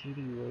a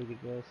shitty way to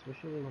go,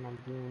 especially when I'm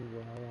doing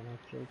well and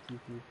I kill 2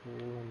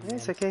 people and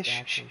It's I'm okay.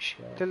 stacked Shh. and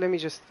stuff. Let me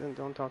just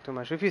don't talk too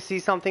much. If you see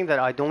something that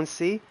I don't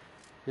see,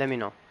 let me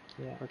know.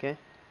 Yeah. Okay.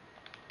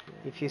 Yeah,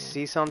 If you yeah.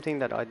 see something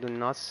that I do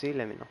not see,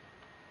 let me know.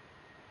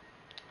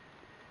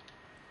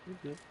 You're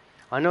good.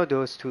 I know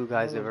those two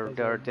guys. They Those were guys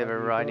are they were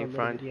above you. right Go a in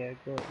little front. bit- Yeah,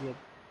 go. Yeah,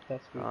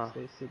 that's good. Ah.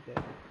 Sit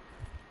there.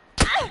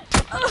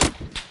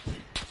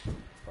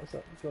 What's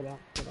up? Go down.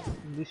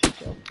 Boost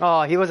yourself.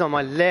 Oh, he was on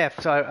my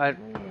left.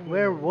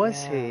 Where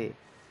was Yeah. he?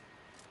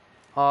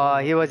 Oh,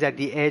 he was at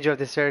the edge of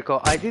the circle.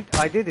 I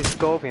did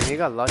scope him. He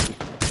got lucky.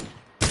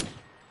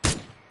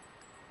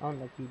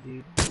 Unlucky,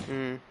 dude.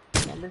 Mm.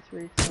 Number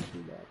 3, it's not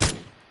too bad.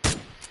 Dude.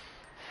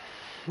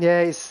 Yeah,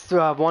 it's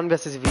 1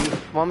 versus V.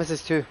 1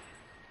 versus 2.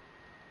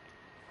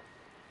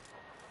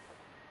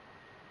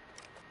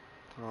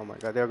 Oh my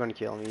god, they're gonna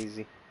kill me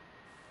easy.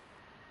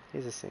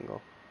 He's a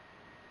single.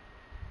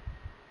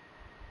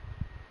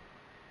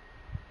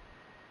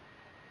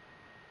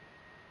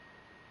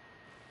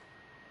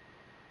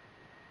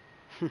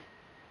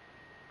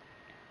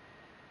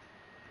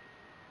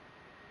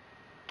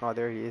 Oh,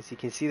 there he is. You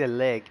can see the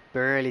leg.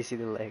 Barely see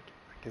the leg.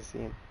 I can see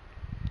him.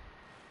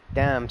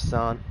 Damn,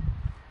 son.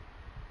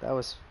 That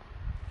was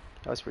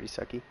pretty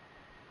sucky.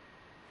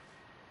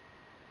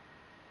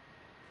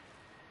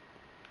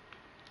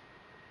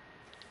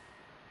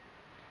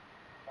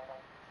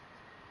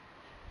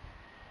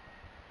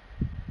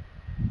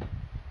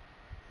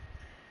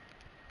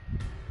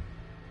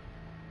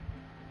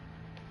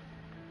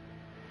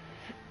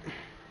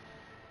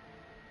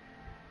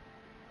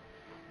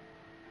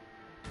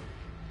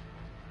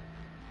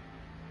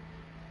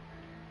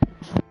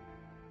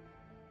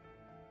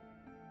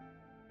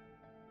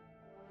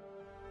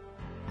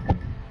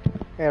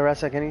 Hey,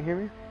 Rasa, can you hear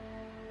me?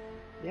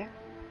 Yeah.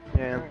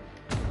 Yeah. Alright.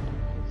 Let's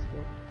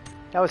go.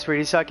 That was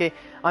pretty sucky.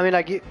 I mean,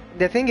 like,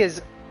 the thing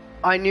is,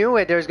 I knew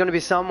it. There's gonna be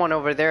someone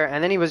over there,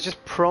 and then he was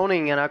just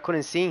proning, and I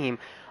couldn't see him.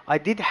 I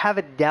did have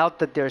a doubt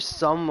that there's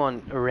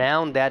someone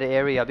around that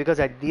area because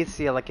I did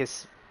see like I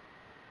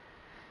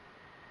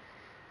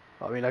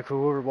mean, like we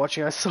were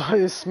watching, I saw a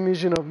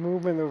smidgen of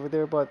movement over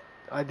there, but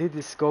I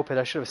did scope it.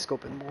 I should have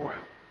scoped it more.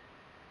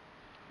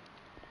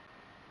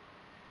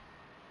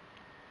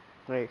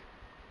 Hey.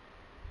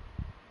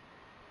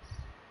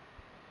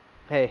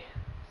 Hey.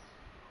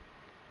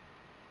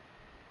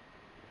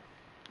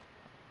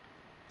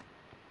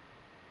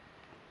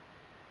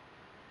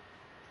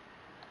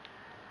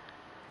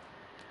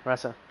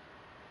 Rasa.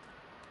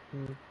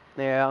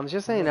 Yeah, I'm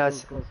just saying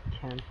Was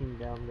camping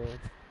down there.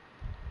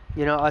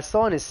 You know, I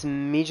saw a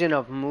smidgen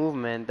of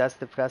movement. That's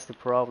the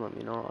problem.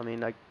 You know, I mean,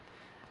 like,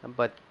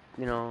 but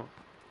you know,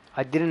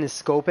 I didn't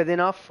scope it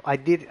enough. I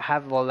did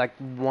have well, like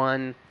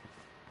one,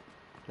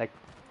 like,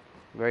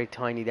 very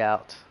tiny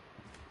doubt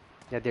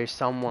that there's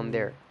someone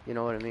there. You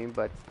know what I mean?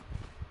 But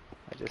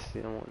I just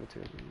didn't want to.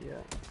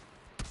 Yeah.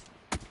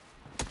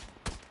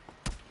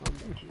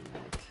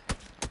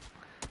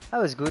 That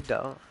was good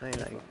though. I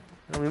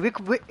mean,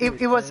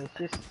 it was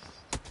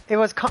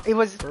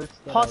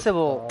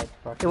possible.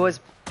 It was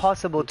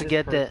possible to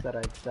get the.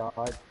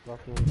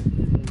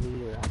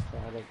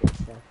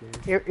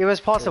 It was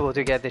possible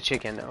to get the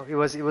chicken though. It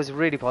was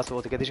really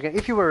possible to get the chicken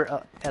if you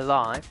were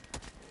alive.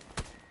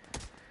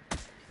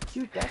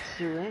 Dude, that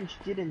syringe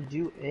didn't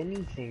do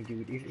anything,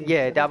 dude.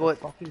 Yeah, that would.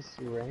 Fucking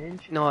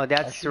syringe. No,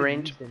 that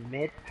syringe. The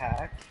med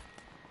pack,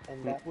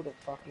 and that would have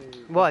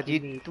fucking. What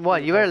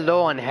you were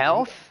low on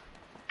health?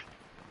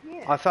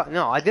 Yeah. I thought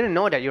no, I didn't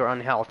know that you're on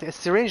health. A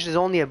syringe is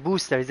only a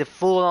booster. It's a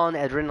full-on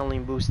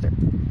adrenaline booster.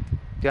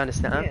 Do you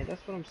understand? Yeah,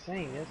 that's what I'm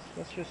saying.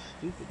 That's just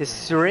stupid. The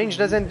syringe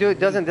doesn't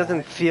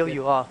fill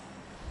you up.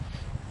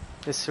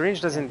 The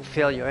syringe doesn't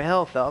fill your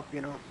health up,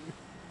 you know.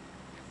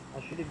 I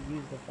should have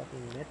used the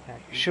fucking med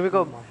pack. Should we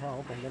go? My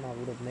health, and then I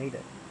would have made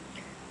it.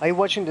 Are you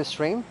watching the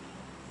stream?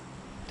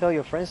 Tell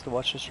your friends to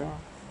watch the stream.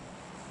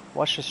 Yeah.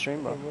 Watch the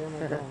stream, bro. Okay, where am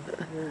I going?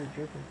 Where are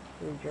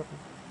we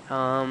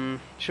jumping?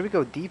 Should we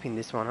go deep in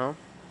this one, huh?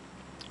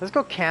 Let's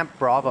go Camp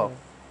Bravo. Yeah.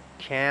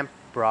 Camp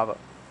Bravo.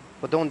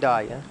 But don't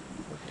die, yeah?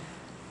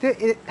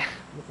 Okay.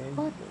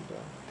 What?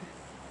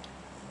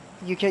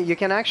 You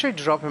can actually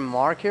drop a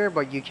marker,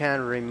 but you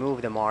can't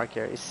remove the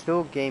marker. It's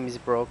still game is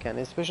broken,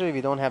 especially if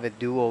you don't have a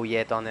duo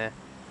yet on a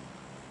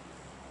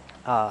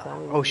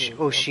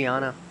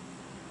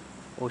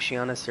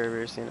Oceania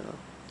servers, you know.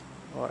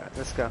 Alright,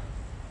 let's go.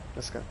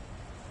 Let's go.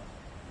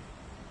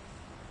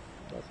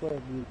 That's why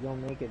you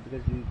don't make it,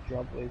 because you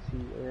drop way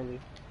too early.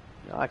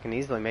 No, I can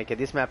easily make it.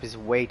 This map is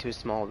way too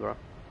small, bro.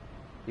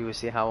 You will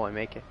see how I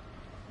make it.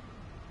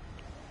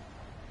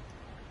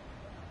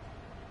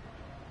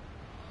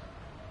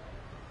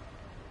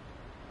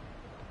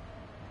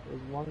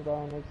 There's one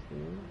guy next to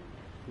me.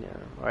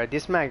 Yeah. Alright,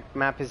 this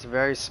map is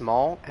very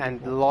small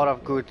and a lot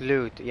of good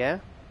loot, yeah?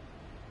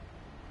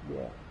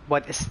 Yeah.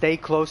 But stay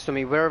close to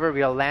me wherever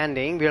we are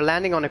landing. We are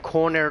landing on a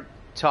corner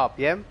top,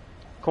 yeah?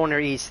 Corner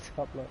east.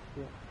 Top left,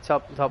 yeah.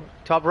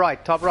 Top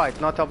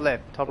right, not top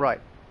left, top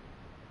right.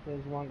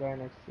 There's one guy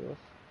next to us.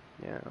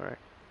 Yeah, alright.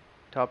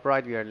 Top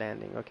right we are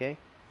landing, okay?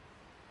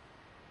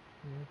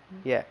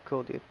 Yeah,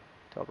 cool dude.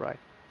 Top right.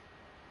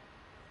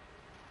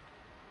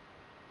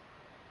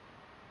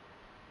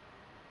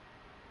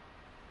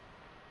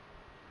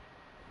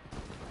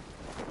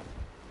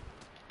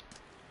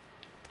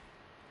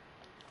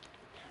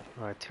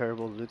 Alright,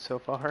 terrible loot so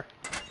far.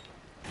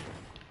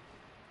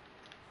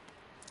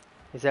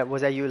 Was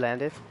that you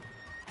landed?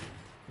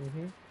 I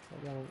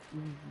got an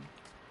easy.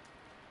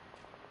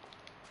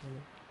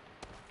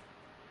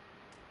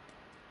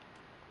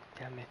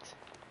 Damn it.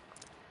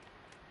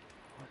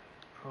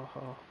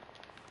 Oh,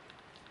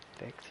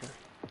 Vector.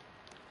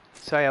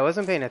 Sorry, I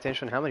wasn't paying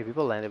attention. How many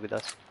people landed with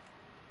us?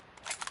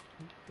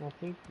 I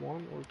think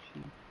one or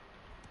two.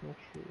 Not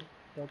sure.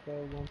 That guy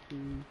went to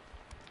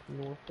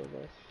north of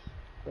us.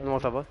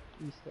 North of us?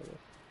 East of us.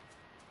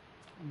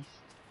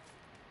 East.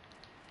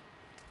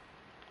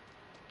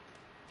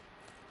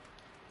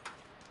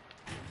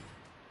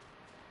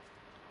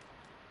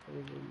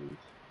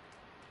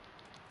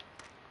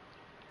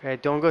 Hey,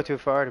 don't go too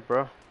far,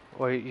 bro.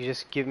 Or you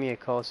just give me a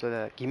call so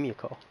that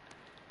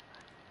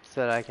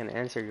I can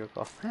answer your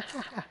call.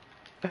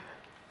 That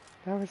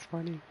was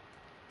funny.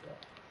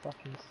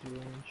 fucking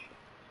syringe.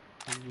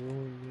 You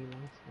ruined me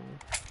last time.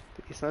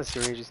 It's not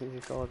syringe,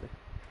 it's called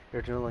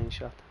the adrenaline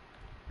shot.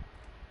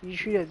 You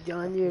should have It's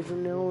done the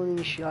fucking ruined adrenaline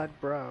me. shot,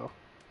 bro.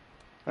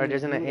 Alright, Dude,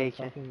 there's an we would have AK.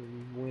 fucking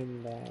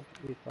win that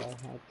if I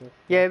had the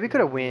Yeah, we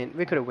could have fucking win.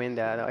 We could have win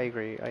that. I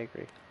accuracy. agree. I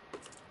agree.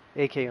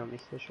 AK on me.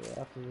 Especially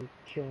after me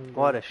killing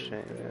What both a those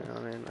shame, dude. guys. I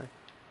mean, like,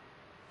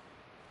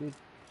 Dude,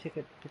 pick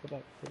it up, pick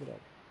it up.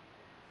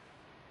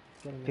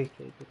 Get an pick, AK,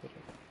 pick it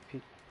up.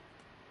 pick,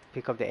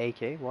 pick up the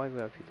AK. Why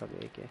would I pick up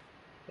the AK?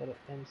 Get an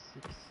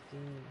M16.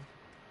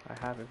 I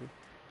have it. Get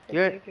the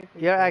You're, AK for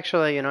you're yourself.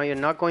 actually, you know, you're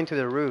not going to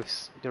the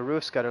roofs. The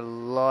roofs got a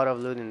lot of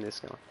loot in this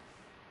gun.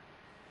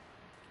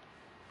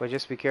 But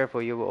just be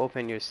careful. You will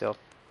open yourself.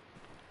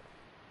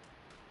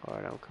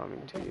 Alright, I'm coming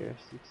I to got you.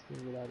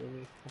 M16 without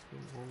any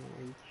fucking ammo.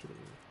 Are you kidding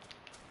me?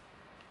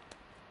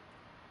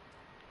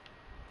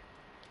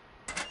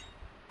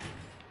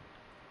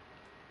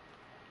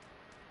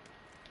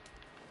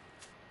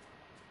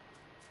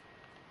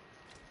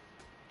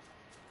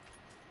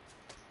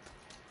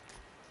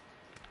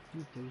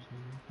 Dude, there's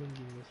nothing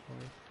in this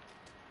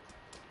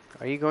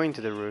place. Are you going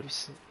to the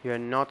roofs? You're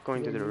not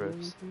going to the you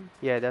roofs. going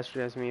Yeah, that's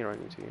me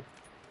running to you.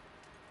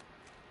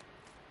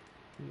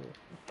 You're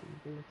fucking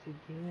doing it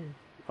again.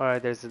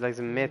 Alright, there's like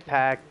a mid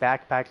pack,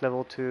 backpack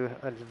level 2,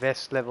 a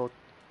vest level.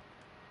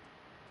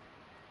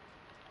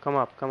 Come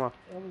up, come up.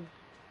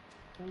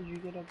 How did you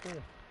get up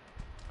there?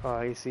 Oh,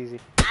 it's easy.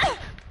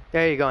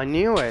 There you go, I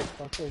knew it.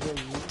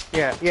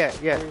 Yeah.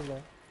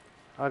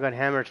 I got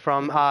hammered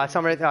from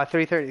somewhere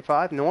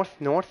 335 north.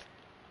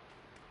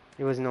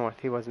 He was north.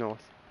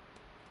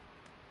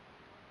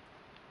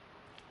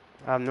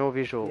 I have no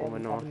visual over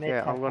north.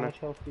 Yeah, I'm gonna. How much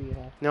health do you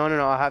have? No.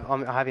 I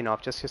have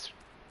enough. Just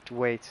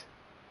wait.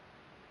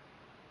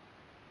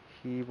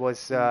 He was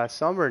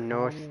somewhere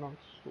north I'm not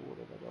sure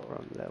at all.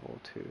 from level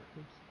 2.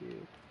 I'm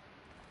scared.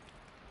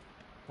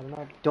 I'm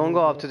not Don't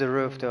go up to left the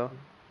roof doing though. nothing.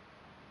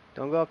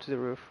 Don't go up to the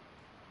roof.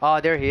 Ah,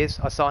 there he is.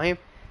 I saw him.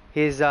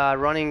 He's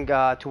running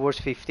towards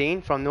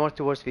 15, from north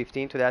towards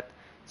 15 to that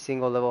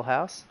single level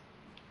house.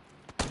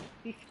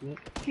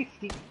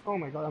 50. Oh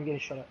my god, I'm getting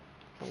shot at.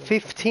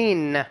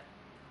 15.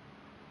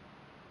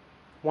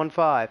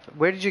 1-5.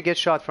 Where did you get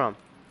shot from?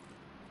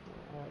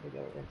 They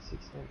got M6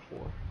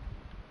 M4.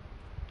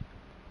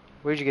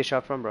 Where did you get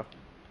shot from, bro?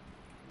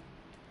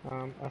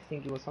 I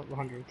think it was something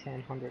 110,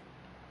 100.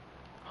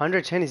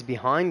 110 is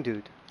behind,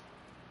 dude.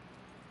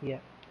 Yeah.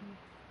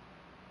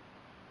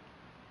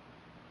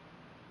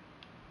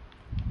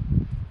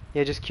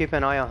 Yeah, just keep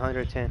an eye on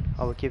 110.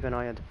 I will keep an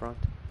eye at the front.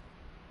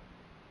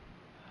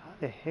 How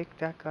the heck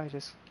that guy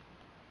just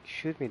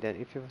shoot me then?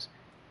 If it was...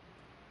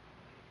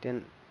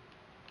 Then...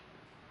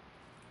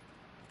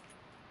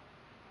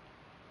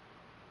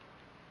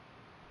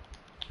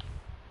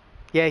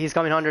 Yeah, he's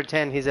coming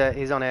 110.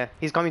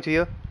 He's coming to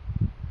you.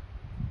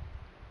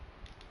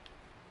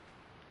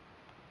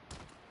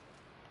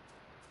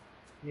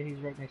 Yeah, he's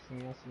right next to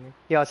me. I see him.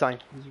 Yeah, I saw him.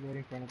 He's right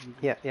in front of you.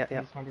 Yeah. He's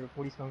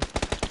 140 stones.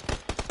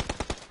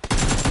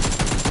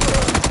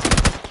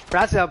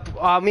 That's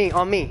on me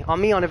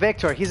on a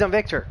vector. He's on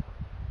vector.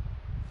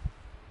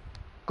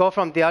 Go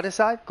from the other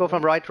side. Go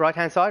from right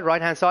hand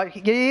side.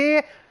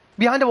 Yeah.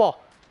 Behind the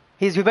wall.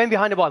 He went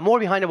behind the wall. More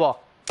behind the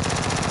wall.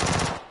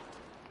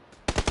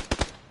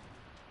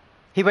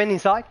 He went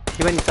inside.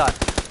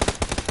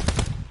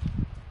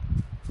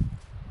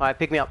 Alright,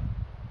 pick me up.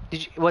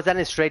 Was that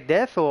a straight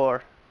death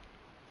or?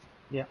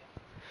 Yeah.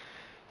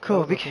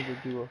 Cool.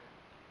 Duo.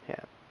 Yeah.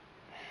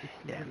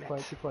 Damn it.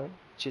 Quiet.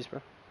 Cheers,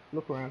 bro.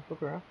 Look around.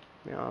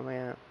 Oh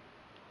man.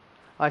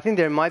 I think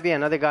there might be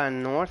another guy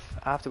in north.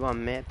 I have to go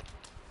on mid.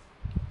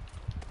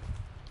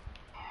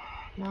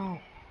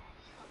 No.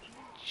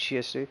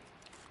 Cheers, dude.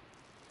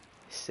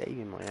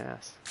 Saving my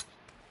ass.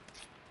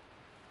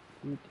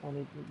 I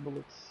need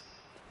bullets.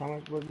 How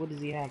much? What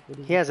does he have?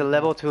 He has a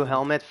level 2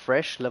 helmet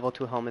fresh, and an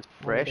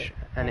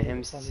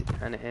an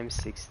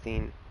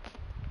M16.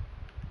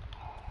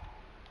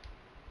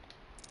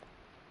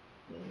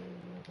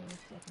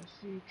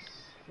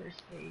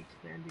 First aid,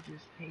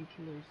 bandages,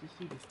 painkillers. This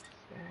dude is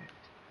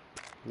stacked.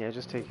 Yeah,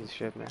 just take his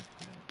shit, man.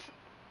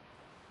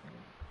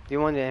 Do you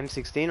want the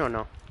M16 or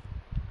no?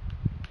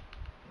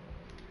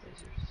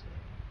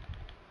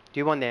 Do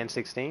you want the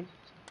M16?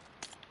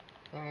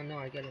 No,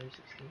 I got an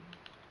M16.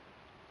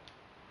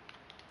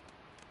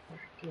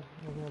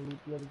 I'm gonna loot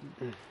the other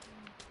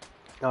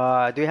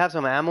dude. Do you have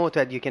some ammo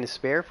that you can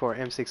spare for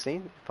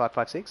M16?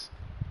 5.56?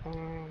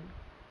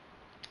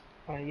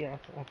 Yeah,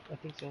 I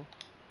think so.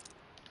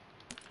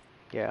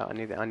 Yeah,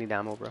 I need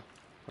ammo, bro.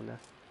 On that.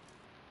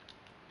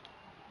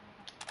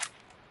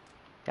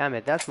 Damn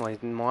it, that's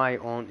my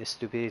own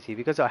stupidity,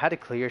 because I had a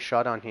clear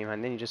shot on him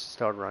and then he just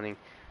started running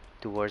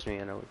towards me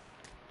and I would...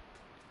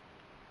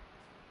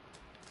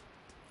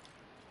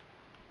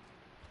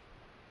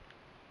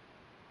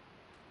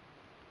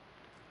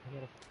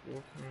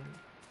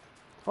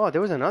 Oh,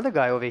 there was another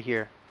guy over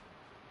here.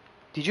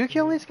 Did you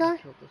kill this guy?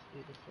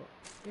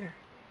 Yeah.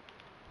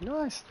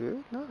 Nice,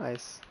 dude.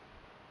 Nice.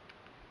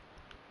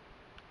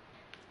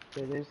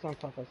 Yeah, there's some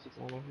 5.56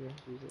 ammo here.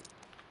 Use it.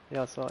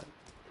 Yeah, I saw it.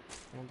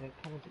 And then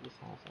come into this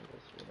house and go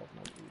straight up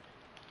my loot.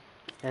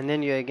 And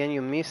then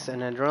you miss an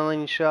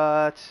adrenaline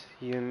shot.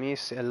 You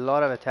miss a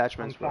lot of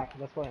attachments, I'm bro. packed.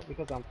 That's why,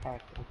 because I'm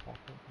packed. I'm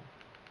packed.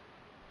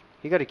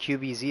 You got a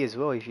QBZ as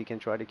well if you can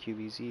try the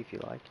QBZ if you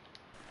like.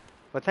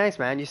 But thanks,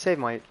 man. You saved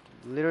my,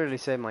 literally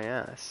saved my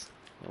ass.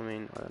 I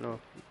mean, I don't know.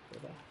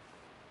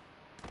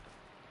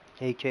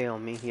 AK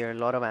on me here, a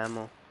lot of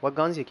ammo. What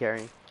guns you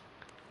carrying?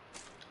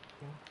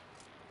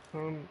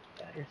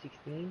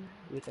 R16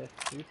 with a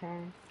 3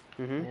 times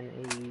Mm-hmm.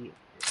 and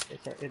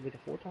sorry, with a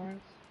 4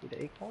 times with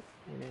a 8 pop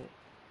and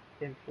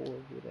a M4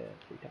 with a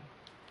 3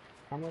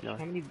 times. No.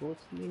 How many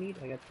bullets do you need?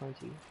 I got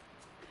plenty.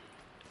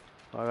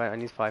 Alright, I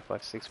need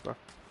 5.56, bro.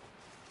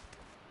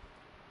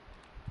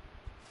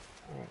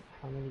 Alright,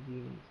 how many do you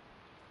need?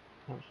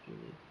 How much do you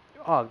need?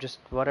 Oh, just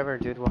whatever,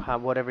 dude. We'll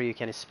have whatever you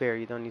can spare.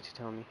 You don't need to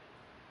tell me.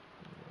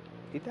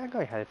 Did that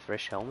guy have a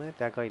fresh helmet?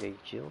 That guy that you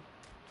killed?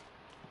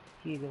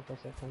 Here you go for a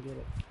sec, come get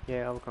it.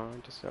 Yeah, I'll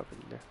come just over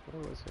there.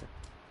 What was it?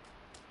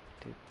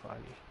 Dead body.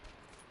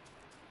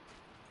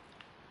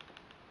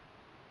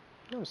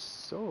 I was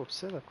so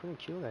upset I couldn't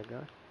kill that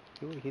guy.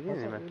 He didn't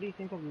Also, even. what do you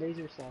think of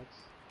laser sights?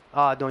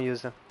 Ah, don't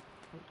use them.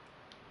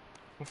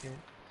 Okay,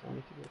 so I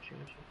need to go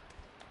change it.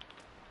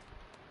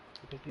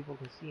 Because people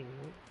can see them,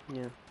 right?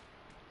 Yeah.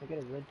 I got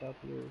a red dot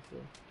here as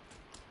well.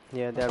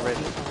 Yeah, that red.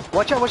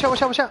 Watch out, watch out,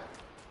 watch out, watch out!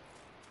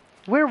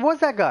 Where was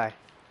that guy?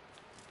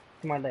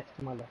 To my left,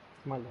 to my left,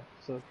 to my left.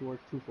 So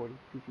towards 240,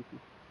 250.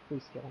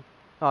 Please get him.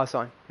 Oh,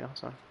 sorry. Yeah,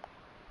 sorry.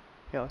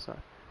 Yeah, sorry.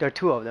 There are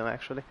two of them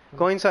actually.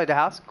 Go inside the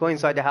house. Go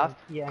inside the house.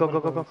 Yeah, Go, I'm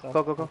gonna go, go, go go, inside.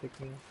 go, go, go. Pick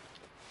me up.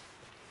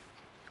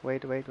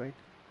 Wait, wait, wait.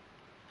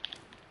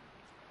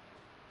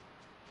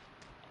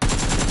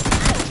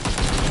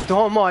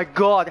 Oh my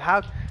God!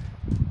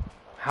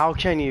 How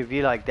can you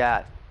be like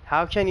that?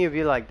 How can you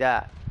be like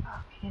that?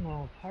 You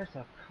know,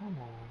 Parsa, come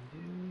on,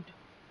 dude.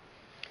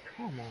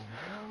 Come on,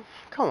 bro.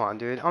 Come on,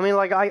 dude. I mean,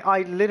 like,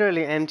 I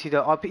literally emptied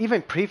up,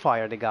 even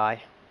pre-fired the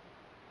guy.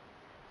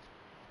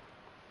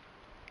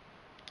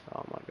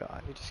 Oh my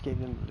God, we just gave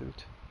him the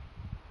loot.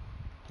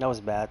 That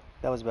was bad.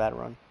 That was a bad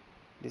run.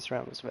 This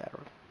round was a bad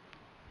run.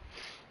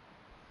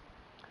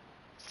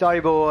 Sorry,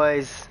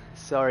 boys.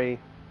 Sorry.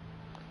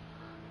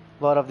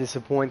 A lot of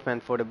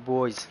disappointment for the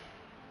boys.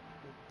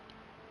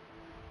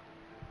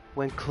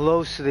 Went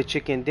close to the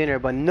chicken dinner,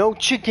 but no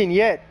chicken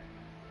yet.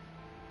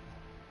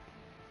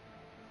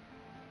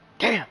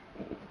 Damn.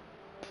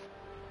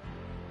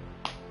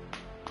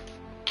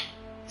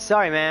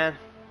 Sorry, man.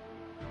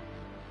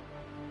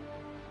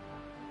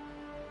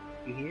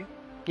 You hear?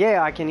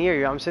 Yeah, I can hear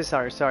you. I'm so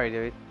sorry. Sorry,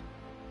 dude.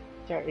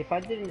 Sorry, if I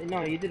didn't,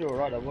 no, you did it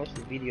alright. I watched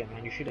the video,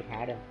 man. You should have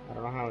had him. I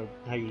don't know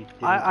how you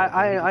didn't.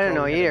 I don't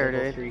know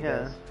either, dude.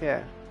 Yeah,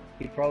 yeah.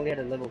 He probably had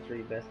a level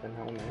 3 best and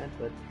helmet,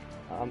 but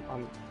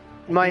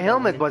my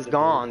helmet was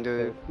gone,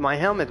 dude. My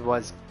helmet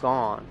was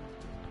gone.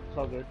 It's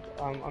all good.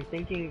 I'm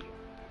thinking.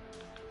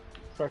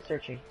 Start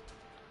searching.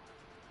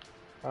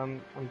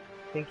 I'm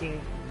thinking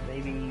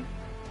maybe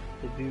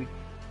the dude.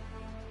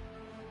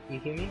 You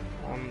hear me?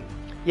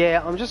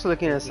 Yeah, I'm just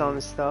looking at some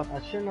stuff.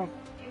 I shouldn't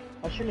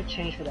have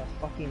changed for that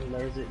fucking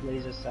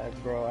laser sight,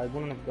 bro. I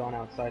wouldn't have gone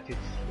outside to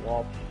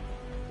swap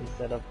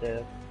instead of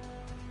the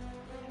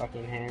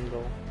fucking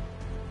handle.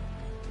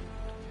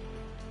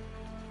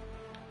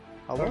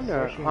 I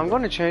wonder. I'm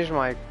gonna change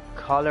my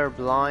color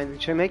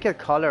blind. Should I make it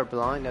color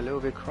blind a little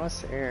bit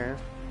crosshair?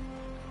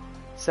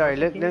 Sorry,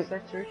 Can you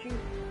start searching?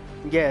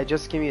 Yeah,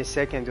 just give me a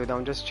second, dude.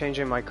 I'm just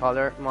changing my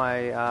color,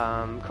 my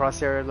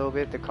crosshair a little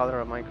bit. The color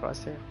of my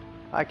crosshair.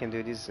 I can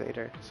do this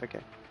later. It's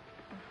okay.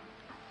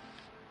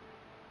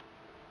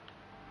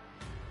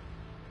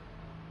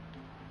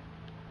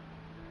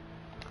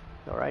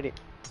 Alrighty.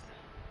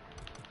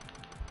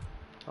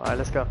 Alright,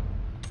 let's go.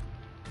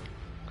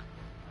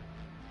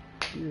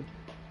 Dude,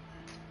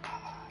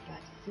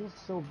 that feels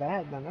so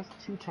bad, man. That's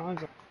 2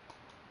 times.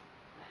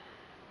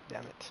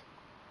 Damn it.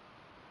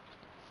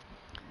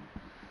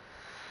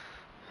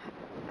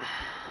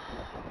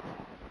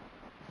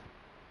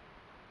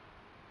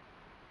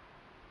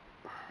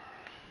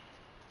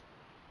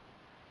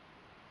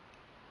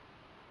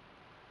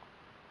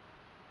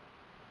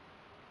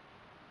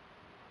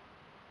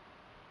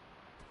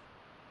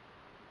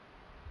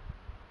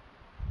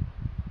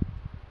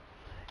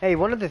 Hey,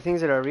 one of the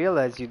things that I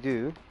realized you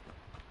do.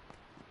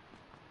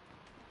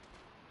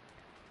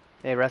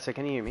 Hey, Rasa,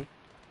 can you hear me?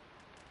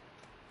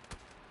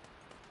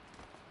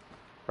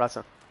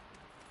 Rasa.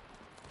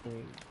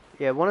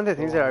 Yeah, one of the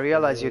things that I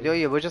realized you do,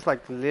 you would just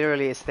like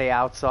literally stay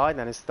outside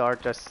and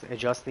start just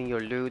adjusting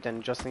your loot and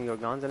adjusting your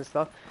guns and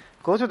stuff.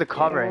 Go to the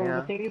cover, yeah. you know?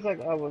 The thing is, I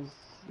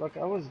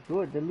was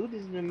good. The loot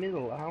is in the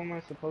middle. How am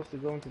I supposed to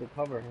go into the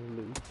cover and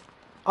loot?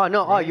 Oh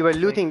no! Right? Oh, you were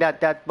looting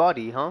that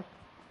body, huh?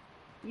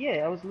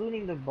 Yeah, I was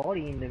looting the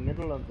body in the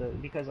middle of the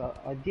because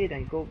I did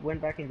and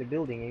went back in the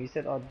building and you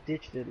said I'll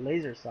ditch the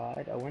laser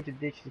side. I went to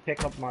ditch to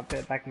pick up my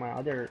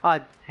other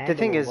handle the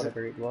thing or is,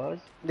 whatever it was.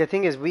 The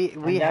thing is, we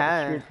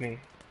had screwed me.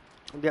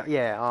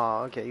 Yeah.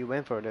 Oh, okay. You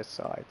went for this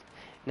side.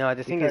 No,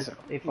 the thing is,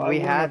 if I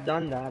wouldn't have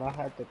done that, I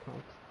had to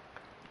come.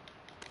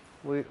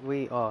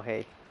 Oh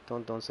hey,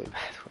 Don't say bad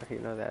word. You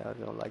know that I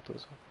don't like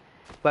those ones.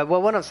 But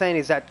what I'm saying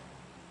is that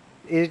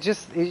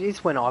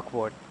it went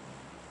awkward.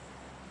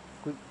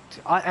 And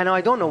I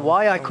That's don't know fine.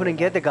 why I Don't worry couldn't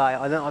get about the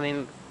it. guy. I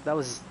mean, that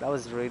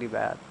was really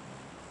bad.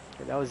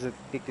 That was a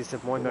big The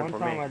disappointment one for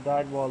time me. I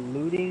died while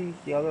looting,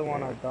 the other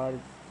one I Yeah. died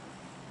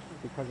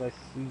because I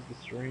used the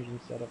syringe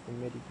instead of the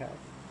medipack.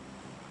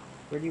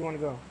 Where do you want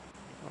to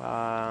go?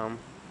 Um,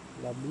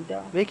 La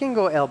Buda? we can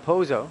go El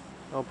Pozo.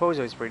 El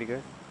Pozo is pretty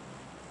good.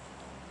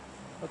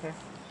 Okay,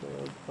 so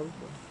Pozo.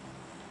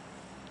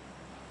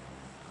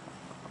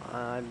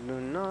 I do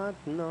not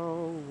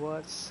know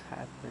what's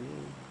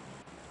happening.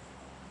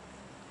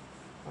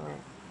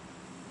 Alright.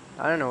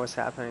 I don't know what's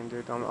happening,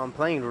 dude. I'm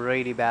playing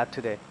really bad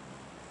today.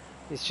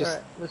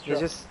 Alright, let's It's drop.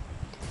 just.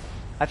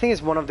 I think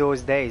it's one of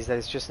those days that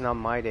it's just not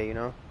my day, you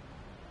know.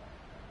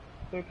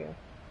 Okay.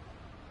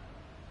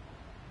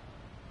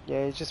 Yeah,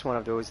 it's just one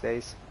of those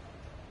days.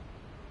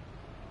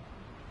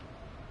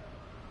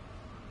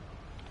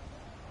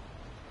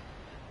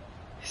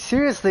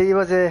 Seriously, it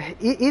was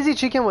easy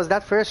chicken was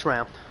that first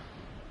round.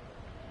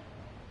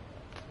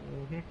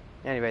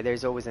 Anyway,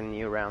 there's always a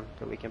new round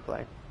that we can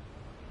play.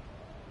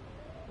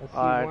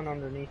 I see one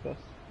underneath us.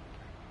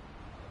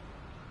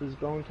 He's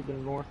going to the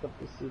north of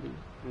the city.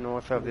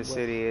 North To of the the west.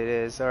 city it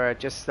is. Alright,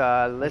 just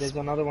And let's. there's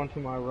another one to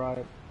my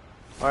right.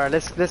 Alright,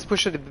 let's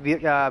push to the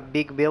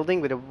big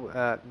building with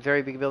a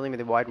very big building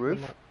with a wide roof.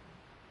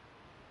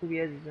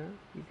 You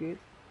good?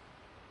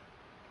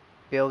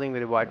 Building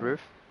with a wide Alright.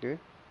 roof, dude.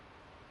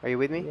 Are you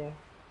with me? Yeah.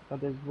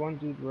 But there's one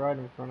dude right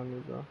in front of me,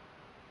 bro.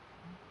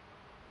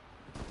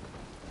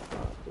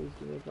 Please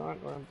give me a gun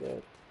or I'm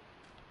dead.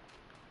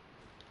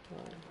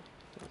 Alright,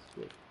 that's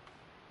good.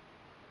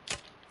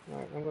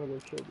 Alright, I'm gonna go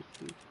kill this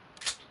dude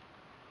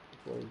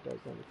before he does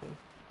anything.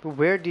 But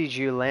where did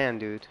you land,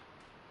 dude?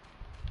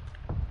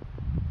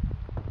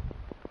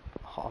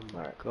 Oh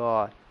my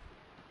god.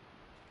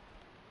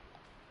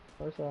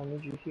 First, I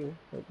need you here,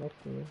 right next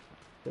to me.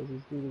 Because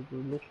this dude is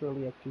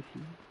literally at 2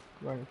 feet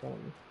right in front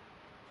of me.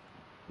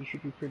 He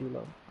should be pretty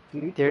low.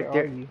 Dude, where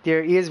are you?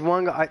 There is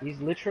one guy. He's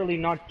literally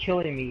not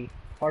killing me,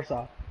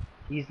 Parsa.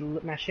 He's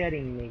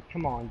macheting me.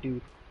 Come on,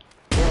 dude.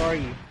 Where are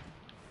you?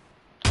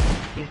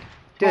 He's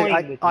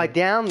toying with I me.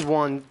 downed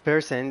one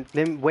person.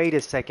 Then wait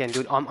a second,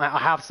 dude. I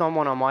have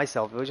someone on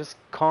myself. Just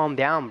calm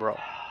down, bro.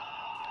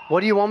 What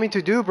do you want me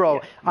to do, bro?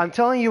 Yeah. I'm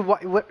telling you.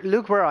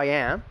 Look where I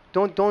am.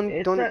 Don't.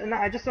 No,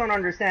 I just don't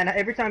understand.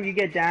 Every time you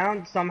get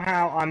down,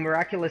 somehow I'm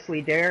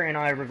miraculously there and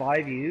I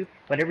revive you.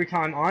 But every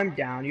time I'm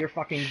down, you're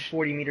fucking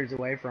 40 meters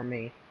away from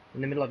me,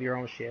 in the middle of your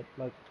own shit.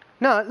 Like.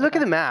 No, look at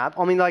the map.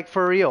 I mean, like,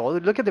 for real.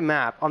 Look at the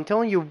map. I'm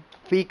telling you,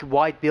 big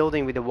white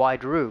building with a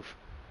wide roof.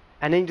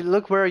 And then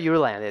look where you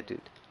landed,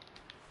 dude.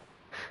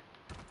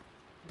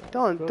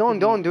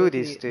 Don't do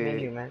this, dude.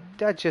 Menu, man.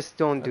 Just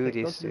don't do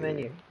Okay, this, go to the dude.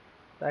 menu.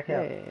 Back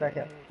out. Back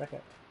out. Back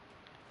out.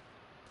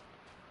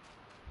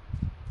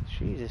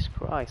 Jesus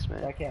Christ,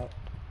 man. Back out.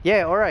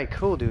 Yeah, alright,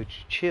 cool, dude.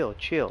 Chill.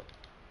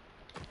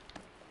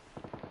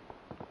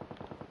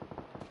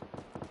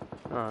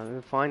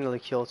 We finally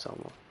killed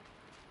someone.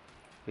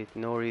 With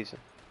no reason.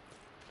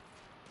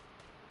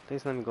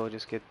 Please let me go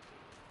just get...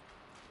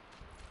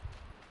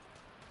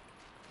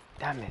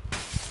 Damn it.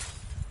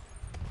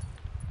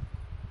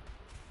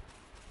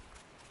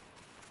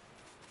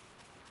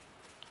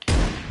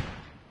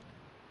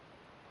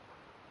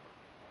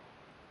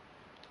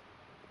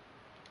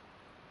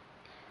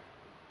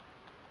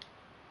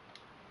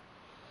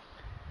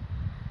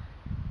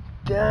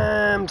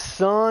 Damn,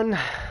 son.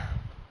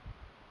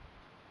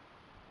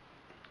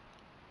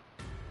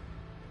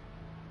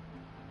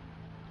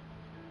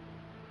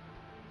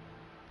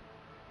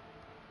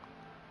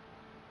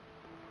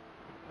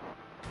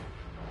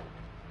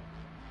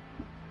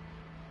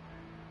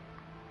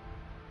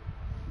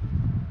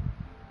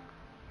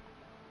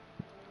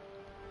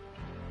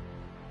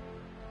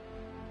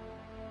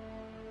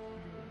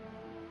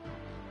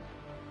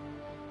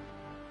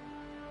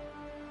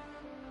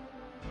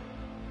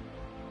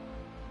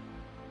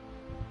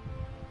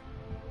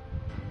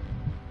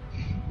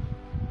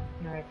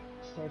 Alright,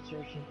 start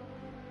searching.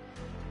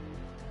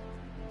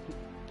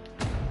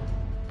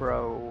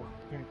 Bro.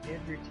 And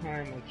every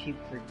time I keep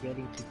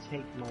forgetting to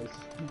take my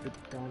stupid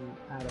gun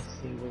at a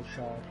single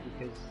shot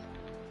because...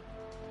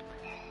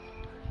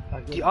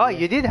 Oh,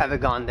 you did have a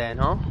gun then,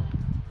 huh?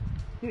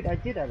 Dude, I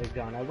did have a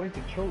gun. I went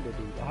to kill the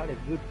dude. I had a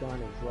good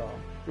gun as well.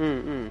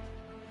 I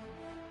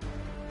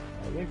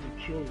went to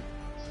kill...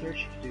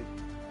 Search dude.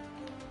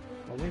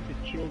 I went to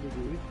kill the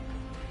dude.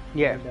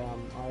 Yeah.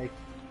 And I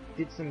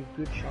did some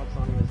good shots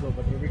on him as well,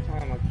 but every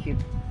time I keep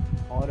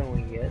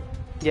autoing it,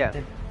 yeah,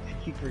 I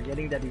keep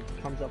forgetting that he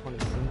comes up on a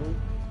single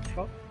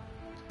shot.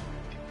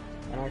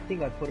 And I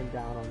think I put him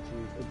down onto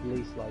at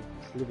least like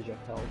slivage of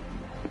health.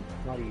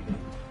 Not even.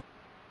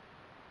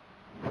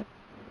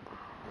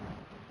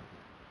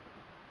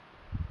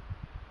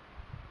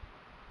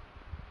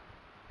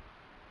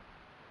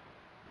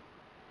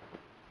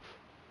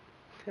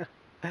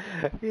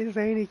 He's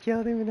saying he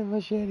killed him with a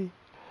machete.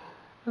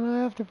 And I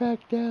have to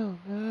back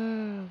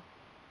down.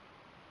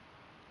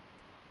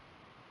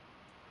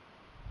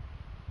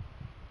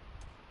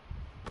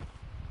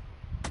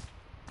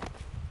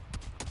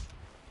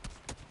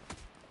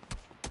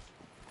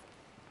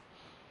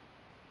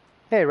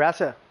 Hey,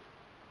 Rasa.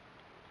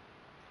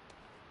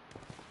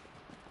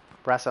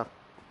 Rasa.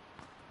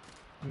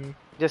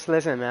 Just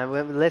listen,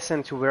 man.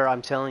 Listen to where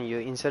I'm telling you.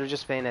 Instead of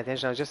just paying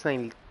attention, I was just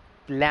saying,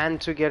 land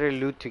together,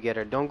 loot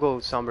together. Don't go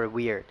somewhere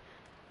weird.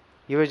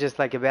 You were just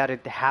like about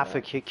half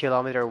a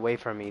kilometer away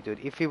from me, dude.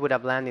 If we would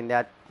have landed in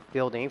that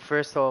building,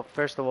 first of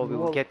all, we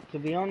would Well, get. to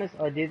be honest,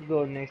 I did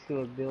go next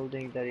to a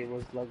building that it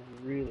was like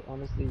really,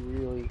 honestly,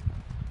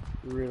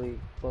 really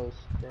close,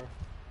 bro.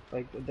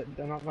 Like,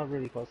 not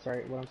really close.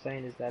 Sorry, what I'm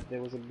saying is that there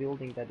was a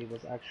building that it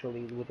was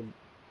actually with a.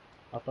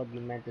 I thought you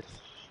meant this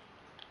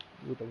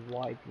with a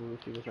white roof.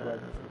 It was right.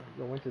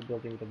 I went to the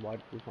building with a white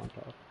roof on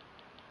top.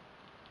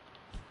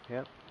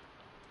 Yep.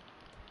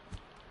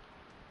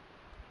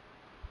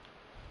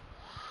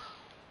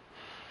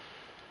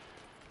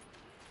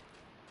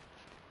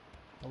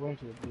 I went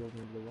to a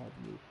building with a white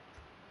roof.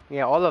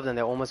 Yeah, all of them,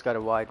 they almost got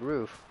a wide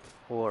roof.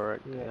 Or,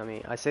 Yeah. I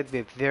mean, I said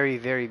a very,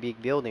 very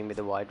big building with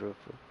a wide roof.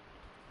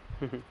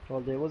 Well,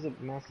 there was a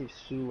massive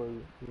sewer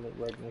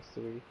right next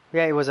to it.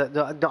 Yeah, it was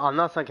a. I'm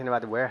not talking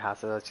about the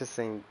warehouse. I was just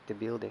saying the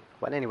building.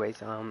 But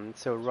anyways,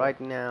 so right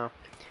now,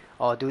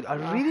 oh, dude, I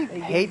really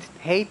Again,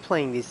 hate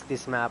playing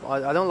this map.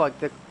 I don't like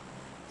the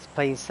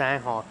playing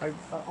Sandhawk. I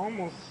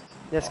almost,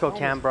 Let's go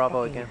Cam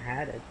Bravo fucking again.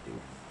 had it, dude.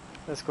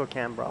 Let's go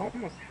Cam I Bravo.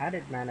 almost had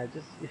it, man.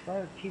 If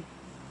I keep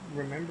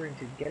remembering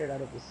to get it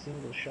out of a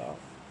single shot,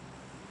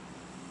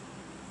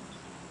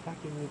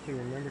 fucking need to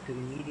remember to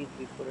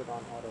immediately put it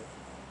on auto.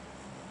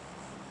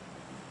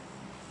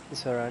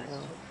 It's alright. That's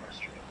so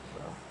frustrating,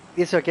 bro.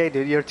 It's okay,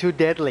 dude. You're too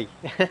deadly.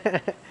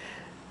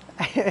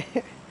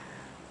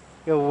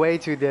 You're way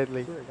too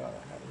deadly. Swear to God,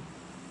 I had it.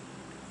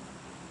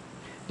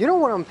 You know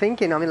what I'm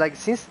thinking? I mean, like,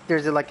 since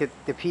there's the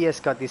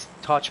PS got this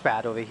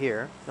touchpad over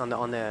here on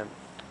the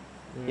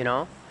you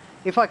know,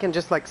 if I can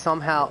just like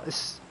somehow,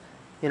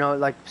 you know,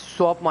 like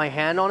swap my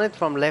hand on it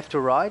from left to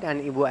right, and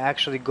it will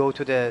actually go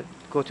to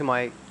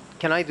my.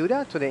 Can I do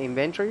that to the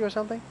inventory or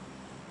something?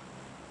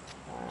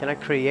 Can I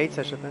create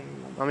such a thing?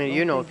 I mean,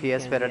 you know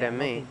PS better than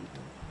me.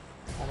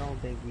 I don't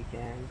think we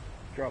can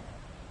drop.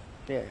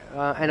 Yeah,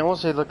 and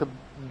also look a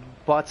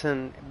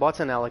button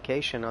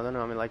allocation. I don't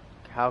know. I mean, like,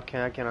 how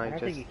can I I don't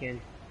just? think you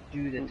can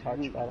do the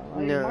touchpad.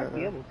 No. You might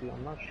be able to.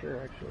 I'm not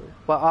sure actually.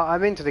 Well,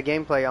 I've been to the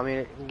gameplay. I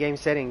mean, game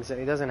settings.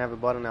 It doesn't have a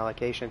button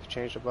allocation to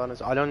change the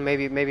buttons. I don't.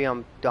 Maybe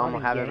I'm dumb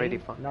or have it already.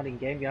 Not in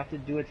game. You have to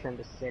do it from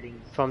the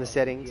settings. From the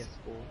settings.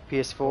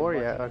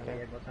 PS4. Yeah. Okay.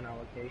 Yeah, button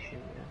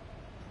allocation. Yeah.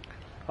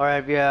 All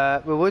right.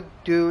 Yeah, we would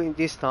do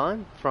this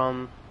time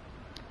from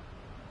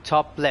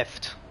top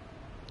left,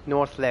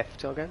 north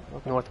left. Okay.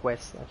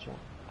 Northwest. Gotcha.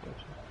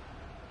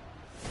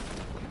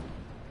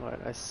 All right.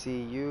 I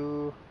see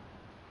you.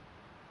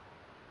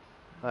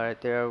 All right.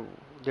 There's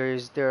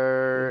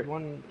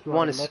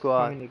one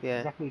squad. Yeah.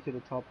 Exactly to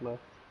the top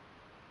left.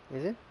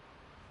 Is it?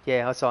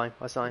 Yeah, I saw him.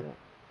 Yeah,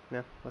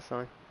 I saw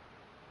him.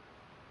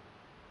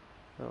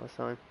 Oh, I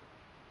saw him.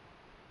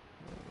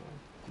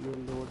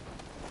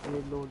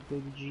 Dear Lord,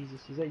 baby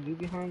Jesus. Is that you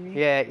behind me?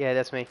 Yeah,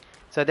 that's me.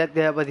 So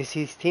but his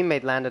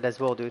teammate landed as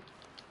well, dude.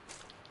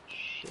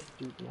 Shit,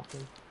 dude,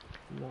 nothing.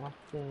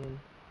 Fucking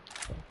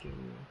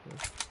nothing.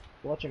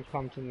 Watch him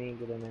come to me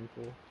with an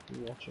M4.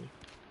 You watch him.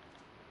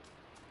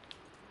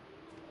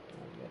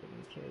 I got an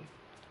AK.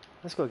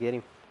 Let's go get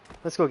him.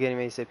 Let's go get him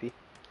ASAP.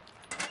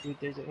 Dude,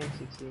 there's an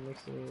M16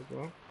 next to me as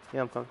well.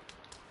 Yeah, I'm coming.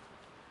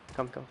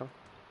 Come.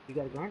 You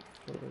got a gun?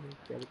 Okay,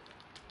 grab it.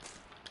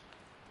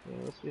 Yeah,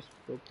 let's just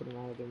go put him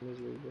out of their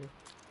misery, bro.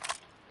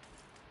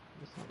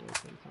 Let's not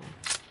waste any time.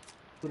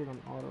 Put it on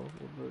auto,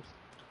 reverse.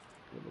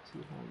 Yeah, let's see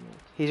how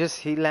much.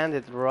 He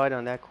landed right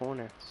on that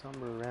corner,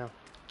 somewhere around.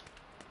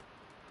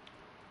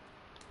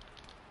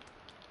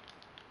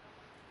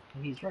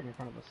 He's right in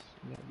front of us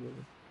in that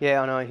building.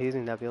 Yeah, I know, he's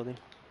in that building.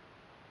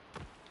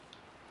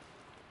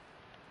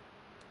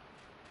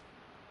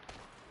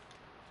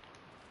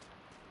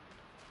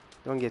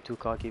 Don't get too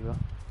cocky, bro.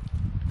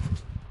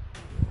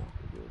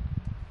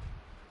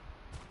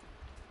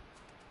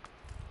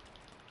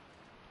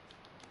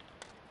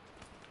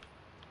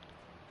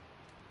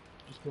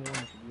 Just don't want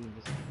to be in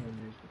this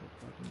corners with a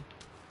fucking.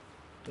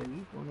 Are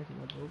you going into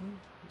that building?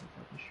 With a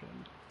fucking shot.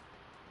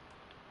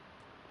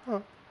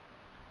 Huh.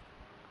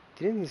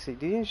 Didn't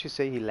you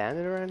say he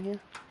landed around here?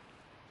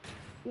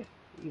 Yeah,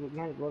 he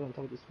landed right on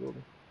top of this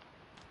building.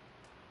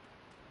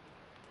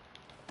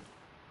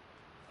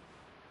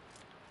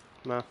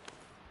 No.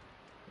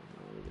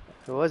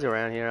 If it was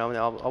around here, I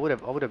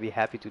would have been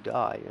happy to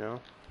die, you know.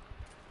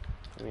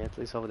 I mean, at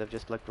least I would have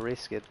just like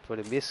risked it for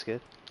the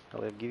biscuit. I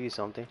would have give you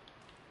something.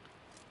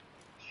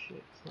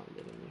 Shit, it's not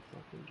letting me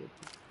fucking get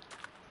this.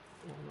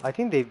 I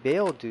think they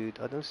bailed, dude.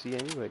 I don't see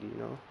anybody, you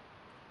know.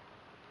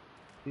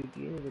 Dude, do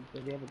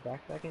you have a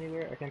backpack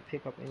anywhere? I can't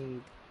pick up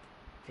anything.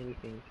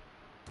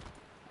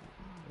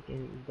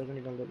 It doesn't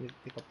even let me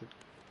pick up the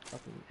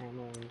fucking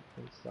ammo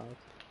and stuff.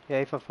 Yeah,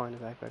 if I find a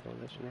backpack, I'll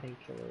let you know.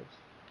 Painkillers.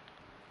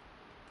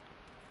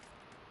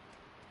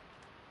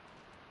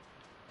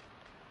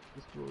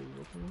 This door is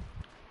open.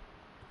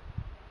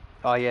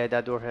 Oh yeah,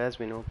 that door has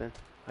been open.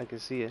 I can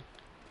see it.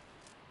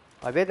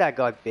 I bet that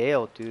guy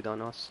bailed, dude,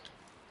 on us.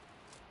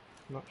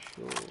 Not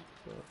sure,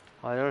 but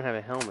I don't have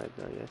a helmet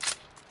though yet.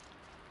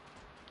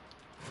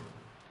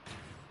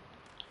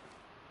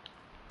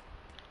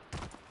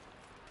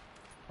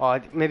 Oh,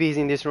 maybe he's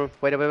in this room.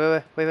 Wait up,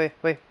 wait. Wait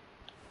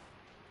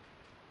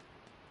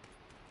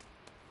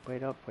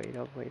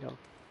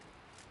up.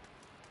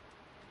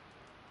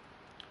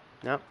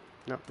 No,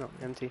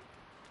 empty.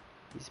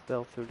 He's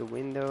built through the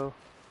window.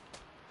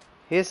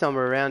 He's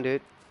somewhere around,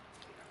 dude.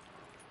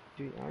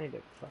 dude, I need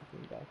a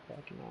fucking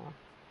backpack now.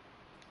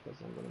 Because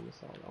I'm gonna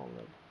miss out on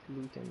the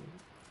loot and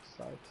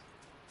sight.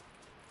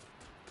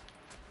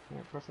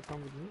 Alright, Pressa,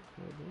 come with me.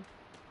 Maybe.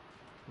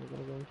 We're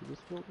gonna go into this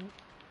building.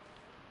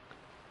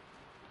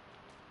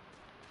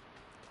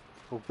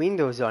 The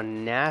windows are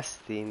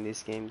nasty in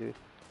this game, dude.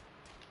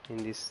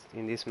 In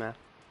this map.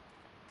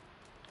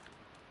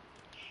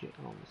 Shit,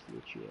 I almost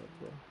lit you up,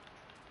 bro.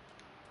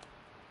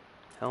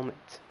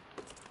 Helmet.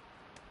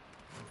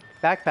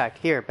 Backpack,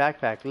 here,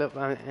 backpack. Look,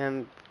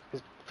 I'm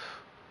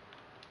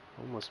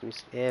almost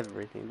missed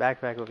everything.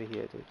 Backpack over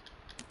here, dude.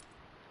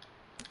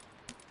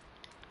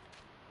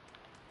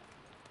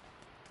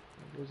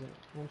 There's an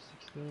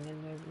M16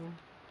 in there, bro.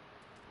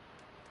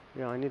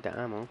 Yeah, I need the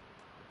ammo.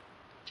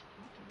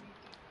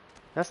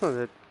 That's not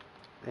the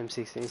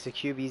M16, it's the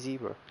QBZ,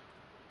 bro.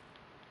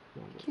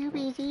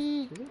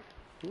 QBZ!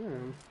 Yeah.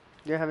 Do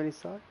you have any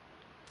stock?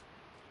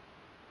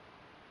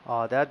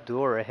 Oh, that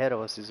door ahead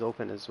of us is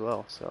open as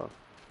well, so...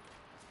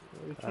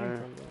 Where he came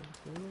from,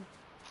 though?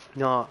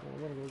 No,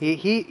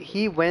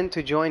 he went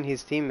to join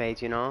his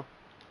teammate, you know?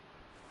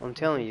 I'm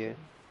telling you.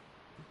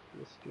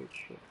 This good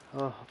shit.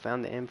 Oh, I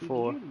found the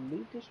M4. Dude, did you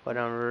loot this but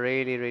I'm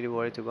really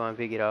worried to go and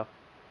pick it up.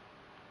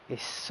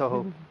 It's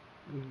so...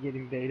 You're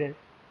getting baited.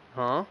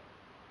 Huh?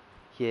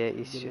 Yeah,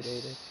 it's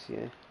just...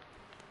 Yeah.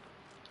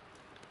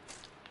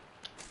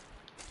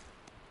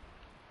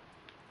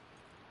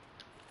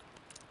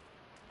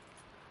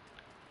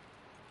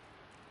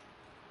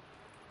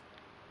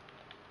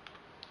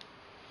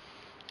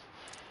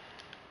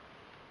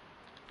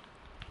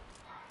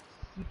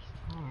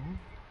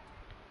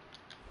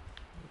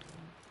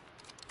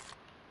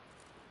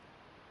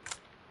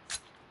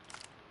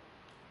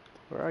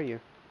 Where are you?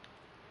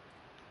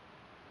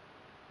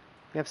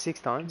 You have 6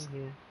 times?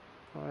 Yeah.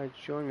 Alright,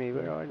 join me.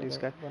 Where are these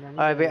guys?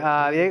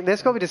 Alright,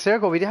 let's go with the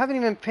circle. We haven't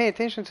even paid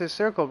attention to the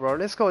circle, bro.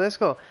 Let's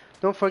go.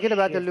 Don't forget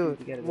about the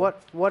loot. Dude,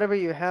 Whatever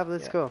you have,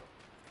 let's go.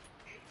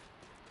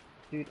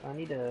 Dude, I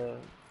need a...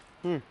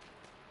 I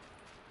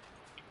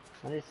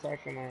need a sight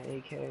for my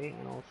AK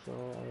and also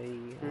a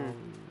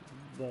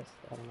vest.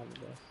 I don't have a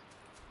vest.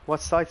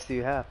 What sights do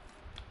you have?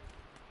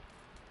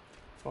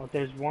 Oh,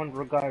 there's one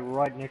guy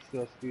right next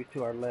to us, dude,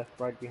 to our left,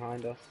 right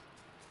behind us.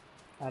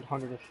 At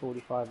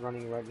 145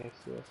 running right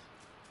next to us.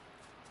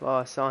 Oh,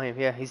 I saw him.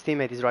 Yeah, his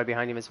teammate is right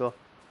behind him as well.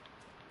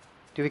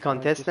 Do we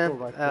contest them?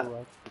 Right.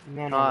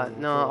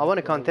 No, I want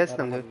to contest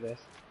them, dude.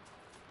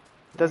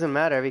 Doesn't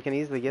matter, we can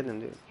easily get them,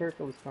 dude.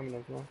 Circle is coming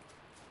as well.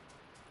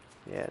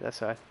 Yeah,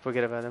 that's right.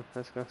 Forget about them.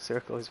 Let's go.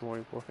 Circle is more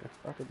important.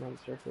 Rocket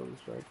circle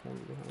is right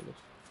coming behind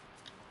us.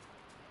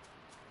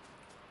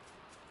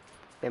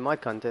 They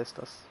might contest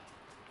us.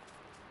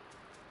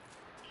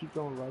 Keep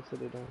going right so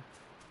they don't.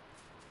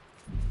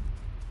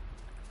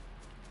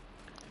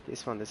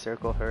 This one, the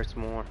circle hurts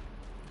more.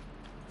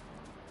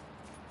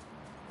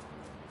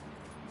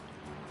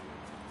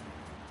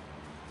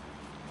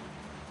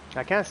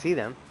 I can't see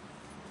them.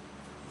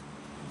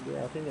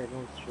 Yeah, I think they're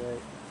going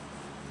straight.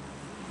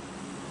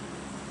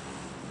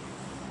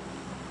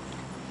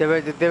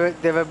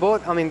 They were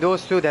both, I mean,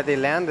 those two that they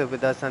landed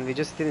with us and we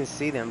just didn't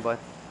see them, but...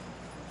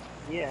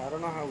 Yeah, I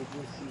don't know how we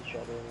didn't see each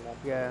other in that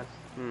Yeah.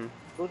 place.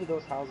 Go to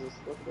those houses,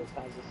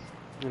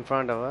 In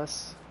front of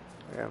us?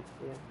 Yeah.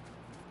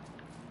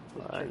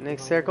 Yeah.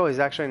 Next circle is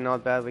actually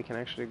not bad. We can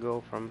actually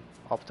go from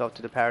up top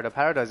to the Paradise.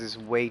 Paradise is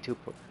way too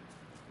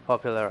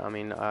popular. I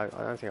mean, I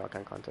don't think I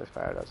can contest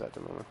Paradise at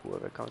the moment,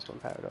 whoever comes from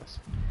Paradise.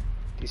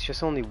 It's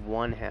just only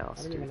one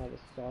house, I don't even have a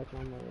sight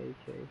on my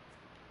AK.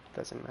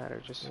 Doesn't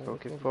matter, just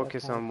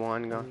focus on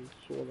one gun.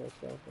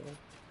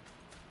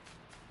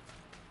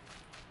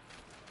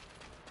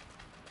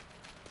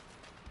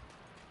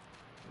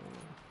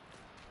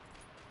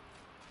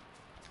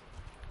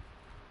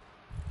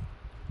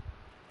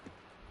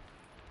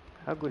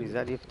 How good is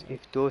that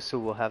if those two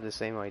will have the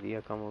same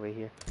idea, come over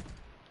here?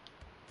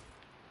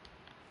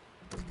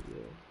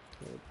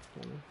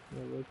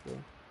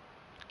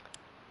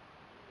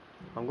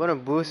 I'm gonna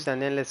boost and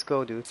then let's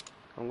go, dude.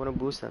 I'm gonna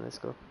boost and let's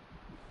go.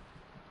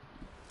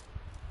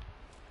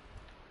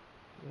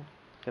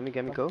 Get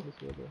me go?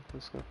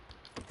 Let's go.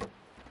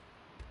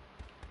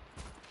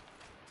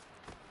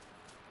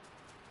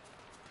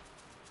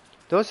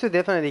 Those two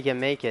definitely can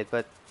make it,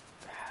 but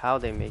how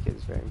they make it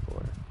is very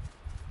important.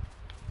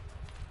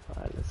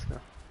 Alright, let's go.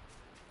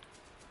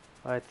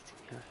 Alright,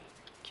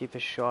 keep a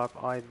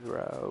sharp eye,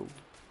 bro.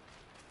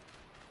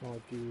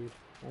 Oh, dude.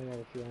 I got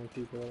a feeling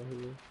people are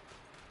here.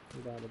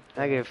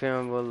 I get a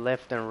feeling we're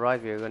left and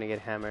right, we're gonna get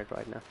hammered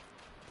right now.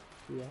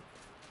 Yeah.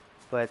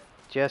 But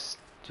just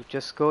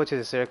go to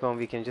the circle and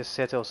we can just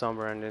settle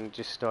somewhere and then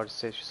just start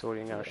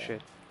sorting our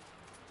shit.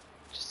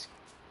 Just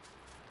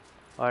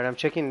Alright, I'm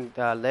checking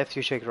left,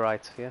 you check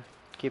right, yeah?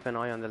 Keep an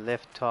eye on the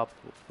left, top,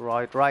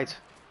 right.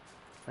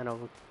 And I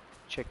will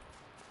check.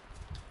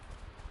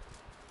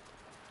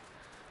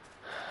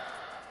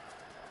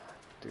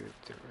 Dude,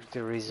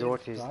 the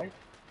resort is... Right?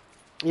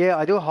 Yeah,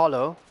 I do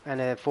hollow,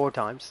 and 4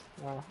 times.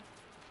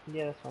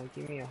 Yeah, that's fine.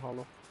 Give me a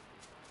hollow.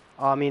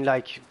 I mean,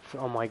 like,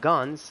 on my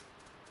guns.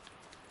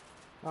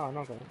 Oh, no,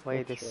 okay.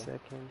 Wait Extra. a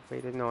second.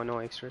 Wait, no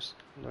extras.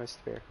 No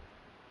spare.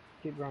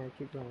 Keep running.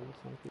 This one,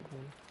 keep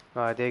running.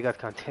 Alright, they got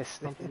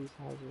contested. Come to these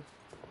houses.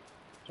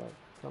 Drive.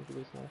 Come to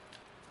this house.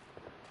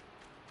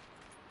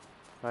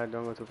 Alright,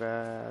 don't go too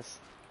fast.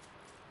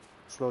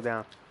 Slow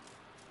down.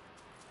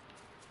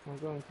 I'm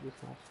going to this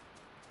house.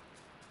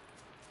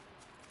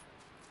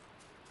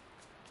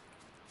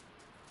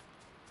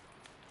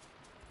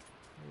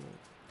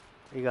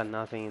 You got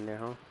nothing in there,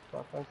 huh?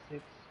 5, 5,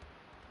 6.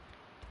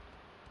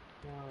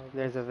 No,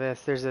 There's a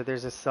vest.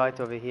 There's a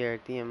sight over here.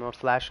 DMO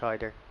flash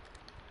hider.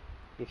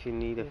 If you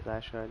need a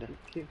flash hider.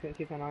 Keep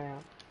an eye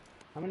out.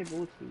 How many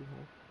bullets do you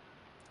have?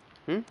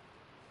 Hmm?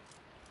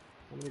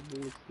 How many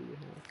bullets do you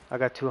have? I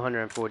got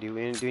 240.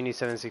 Do you need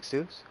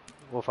 7.62s?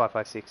 Or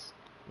 5.56?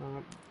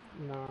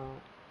 No.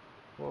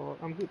 Well,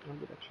 I'm good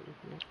actually.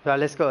 Yeah. Well,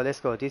 let's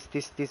go.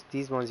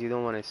 These ones you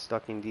don't want to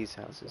stuck in these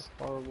houses.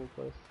 Horrible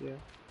place, yeah.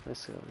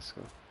 Let's go.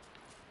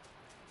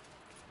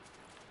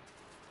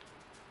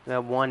 We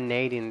have 1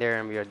 nade in there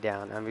and we are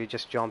down. And we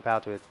just jump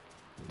out with it.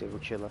 They will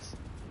kill us.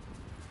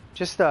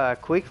 Just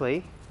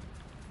quickly.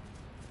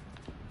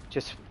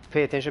 Just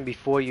pay attention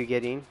before you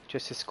get in.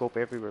 Just to scope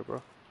everywhere,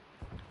 bro.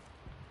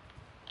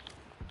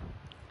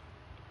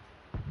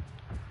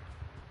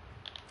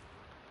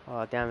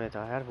 Oh, damn it.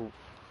 I had to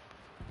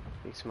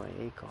fix my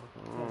ACOG.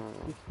 Oh.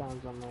 6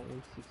 times on my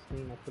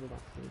M16. I put it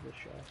on single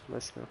shot.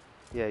 Let's go.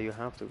 Yeah, you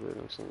have to go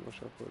to single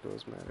shot for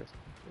those matters.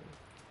 Okay.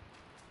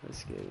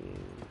 Let's get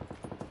in.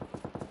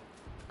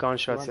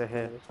 Gunshots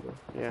ahead.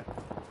 Yeah.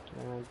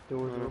 And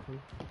doors open.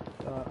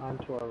 On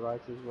to our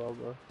right as well,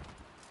 bro.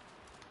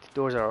 The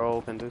doors are all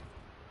open, dude.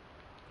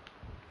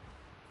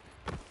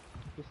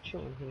 Just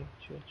chilling here.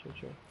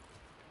 Chill.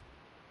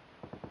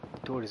 The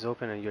door is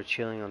open and you're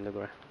chilling on the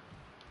ground.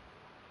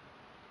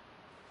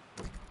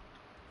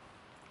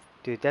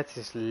 Dude, that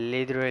is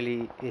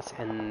literally, it's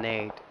a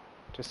nade.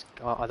 Just,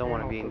 I don't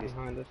want to be in this.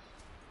 Behind us.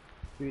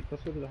 Dude,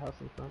 let's go to the house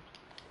in front.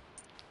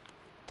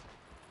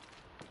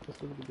 Let's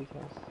go to the big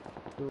house.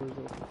 Door is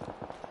open.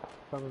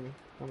 Cover me.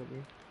 Come with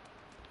me.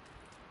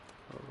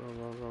 Go.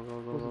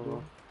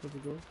 Close the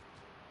door.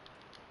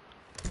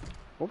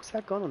 What was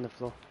that gun on the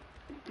floor?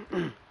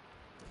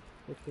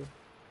 Okay.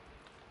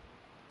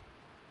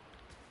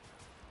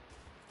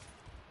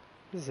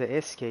 This is a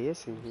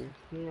SKS in here.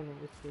 Yeah, no,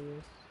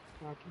 SKS.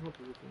 I can help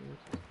you with the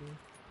M16.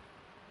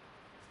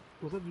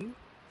 Was that you?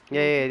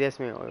 Yeah, that's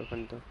me. I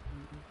opened the door.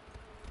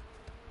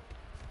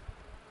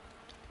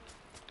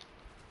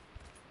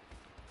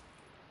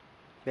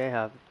 They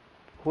have,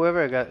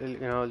 whoever got,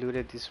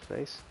 looted this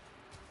place.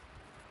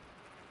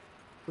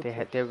 They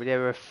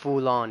were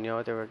full on,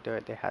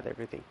 they had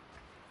everything.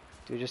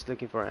 They're just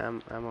looking for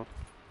ammo.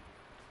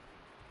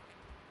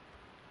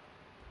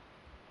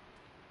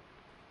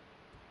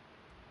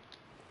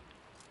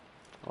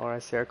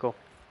 Alright, circle.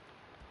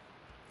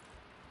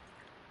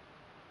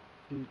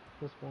 Dude,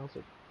 let's bounce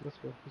it. Let's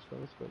go.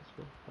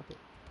 Okay.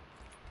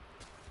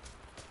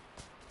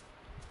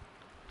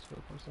 Let's go,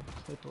 person.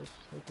 Stay close.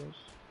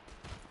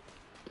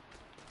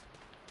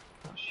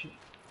 Oh shit.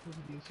 Who's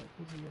the inside?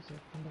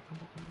 Come back.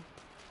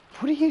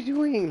 What are you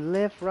doing?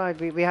 Left, right.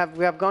 We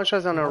have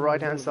gunshots on our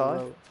right hand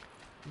side.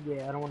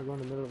 Yeah, I don't want to go in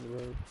the middle of the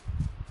road.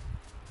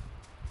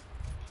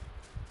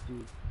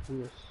 Dude,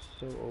 we are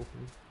so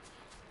open.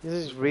 This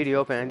is really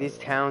open, and these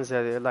towns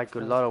are like a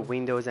lot of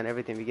windows and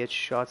everything. We get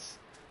shots.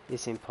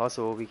 It's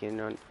impossible. We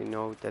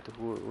know that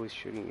who is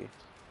shooting you.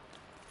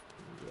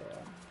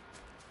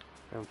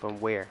 Yeah. And from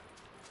where?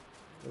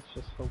 Let's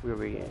just hope we're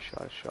getting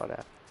shot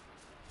at.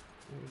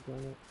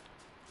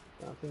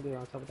 I think they're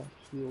on top of that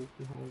hill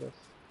behind us.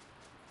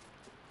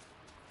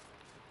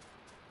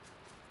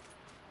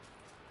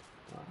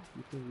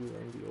 You think we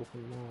are in the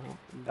open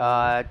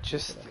now?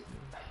 Just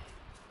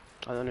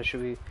I don't know.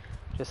 Should we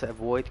just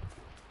avoid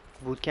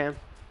boot camp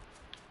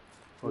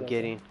or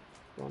get in?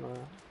 Going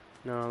around.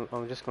 No,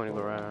 I'm just going to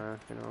go around.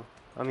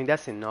 I mean,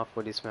 that's enough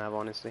for this map,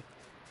 honestly.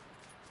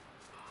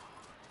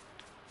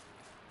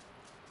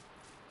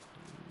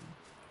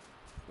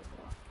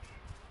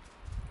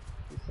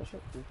 It's such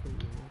an open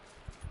map.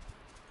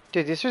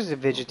 Dude, this is the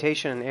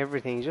vegetation and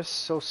everything. It's just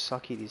so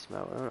sucky, this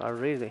map. I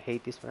really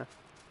hate this map.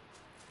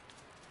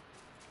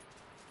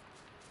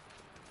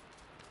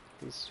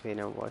 This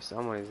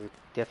someone is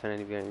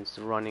definitely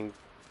running,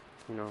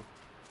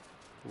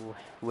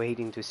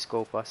 waiting to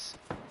scope us.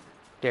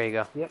 There you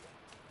go. Yep.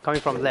 Coming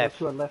from left.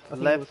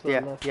 Left. Yeah.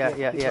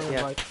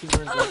 Right.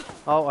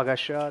 Oh, I got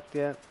shot.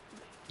 Yeah.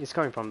 It's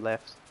coming from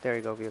left. There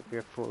you go.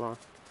 We're full on.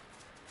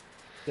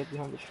 Get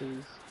behind the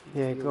trees.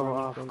 Yeah, go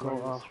off.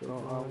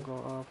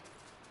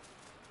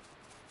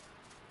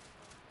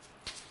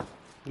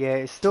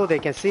 Yeah, still they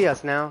can see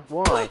us now.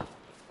 Why?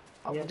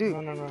 Oh, Yeah, dude.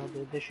 no.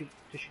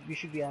 You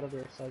should be out of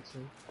their sight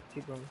soon.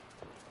 Keep running.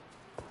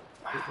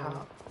 Keep running.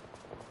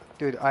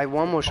 Dude, I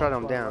one It's more shot, car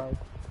I'm far down.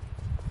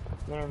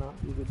 right. No.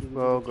 You good, you good, you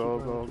Go, good. Keep go,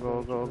 running, go, keep go,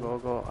 running, keep go, running. go,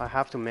 go. I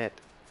have to met.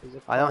 There's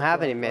a I don't car have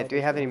to any our met. right Do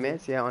you that's have any gonna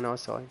hit. meds? Yeah, oh no,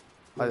 sorry.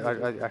 Yeah, you're good,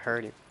 I good, good.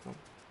 heard him. Oh,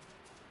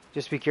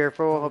 Just be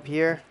careful up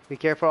here. Be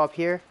careful up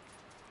here.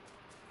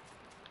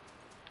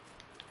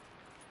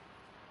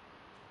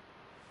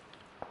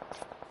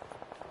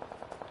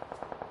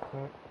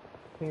 alright.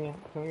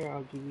 Come here,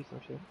 I'll give you some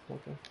shit.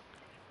 Something.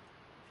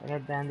 I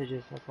got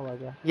bandages, that's all I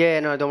got. Yeah,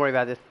 no, don't worry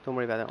about it. Don't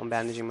worry about it. I'm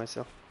bandaging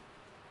myself.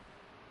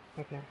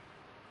 Okay.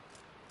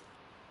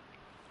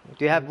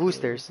 Do you have Painkillers,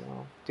 boosters?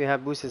 Do you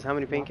have boosters? How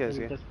many not painkillers do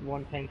you have? just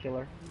one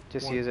painkiller.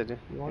 Just One. use it, dude.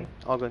 You Yeah. want?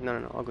 All good. No, no,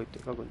 no. All good.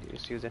 All good.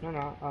 Just use it.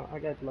 No, I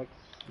got like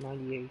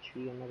 90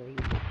 HP. I'm not gonna use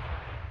it.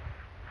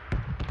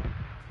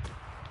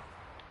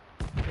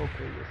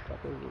 Okay, this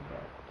fucker is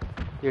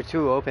bad. You're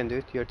too open,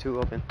 dude. You're too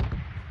open.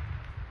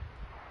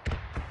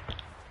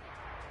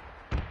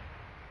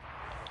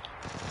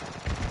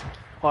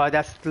 Oh,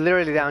 that's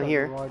literally down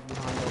here. Right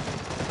behind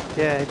us.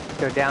 Yeah,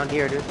 they're down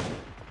here, dude.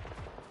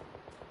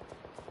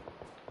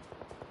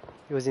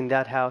 It was in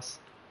that house.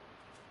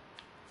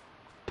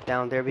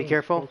 Down there. I Be think it's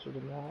careful. closer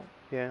than that.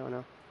 Yeah, I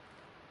know.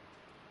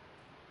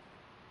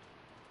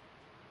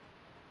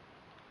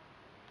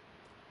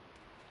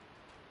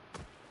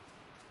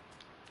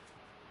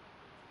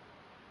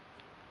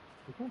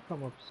 You can't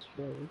come up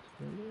straight,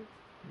 can you?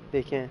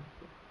 They can.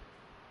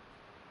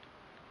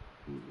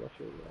 You watch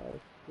your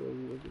life where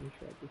you were getting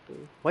shot before.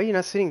 Why are you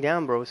not sitting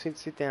down, bro?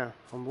 Sit down.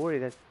 I'm worried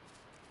that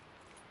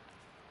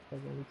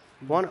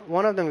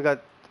one of them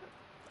got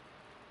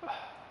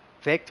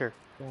Vector.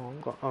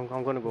 I'm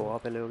gonna go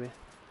up a little bit.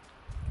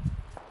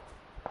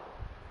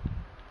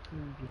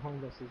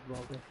 Behind us as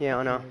well. Yeah,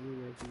 I know.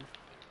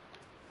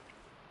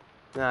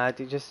 Nah,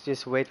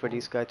 just wait for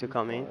this guy to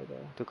come in,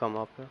 to come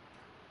up.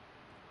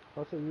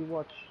 Also, you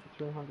watch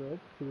 300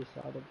 to the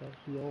side of that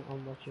hill.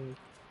 I'm watching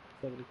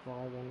 75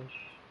 ish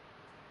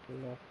to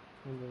the left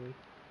underneath.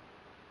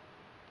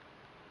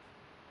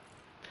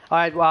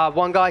 Alright,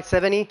 one guy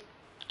 70,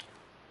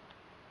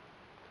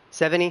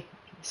 70,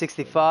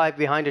 65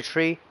 behind a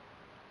tree.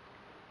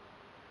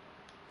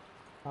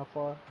 How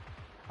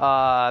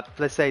far?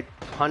 Let's say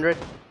 100.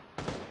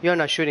 You're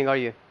not shooting, are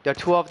you? There are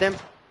two of them.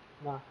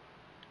 Nah.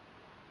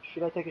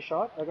 Should I take a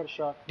shot? I got a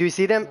shot. Do you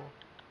see them? Nah.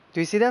 Do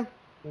you see them?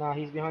 Nah,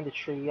 he's behind the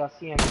tree. Yeah, I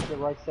see him. He's the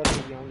right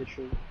 70 behind the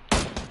tree.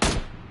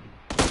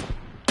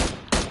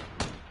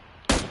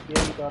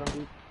 Yeah, you got him,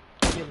 dude.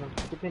 Hit him.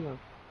 Hit him.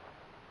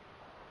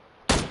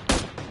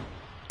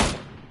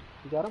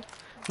 You got him?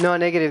 No,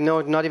 negative.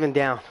 No, not even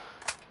down.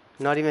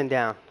 Not even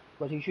down.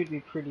 But he should be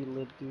pretty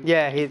lit, dude.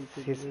 Yeah, he's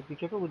lit. Be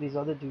careful with these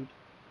other dude.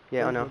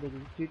 Yeah, I know.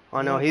 Dude,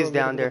 I know, he's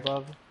down there.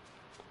 Above.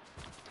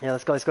 Yeah,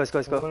 let's go. I'm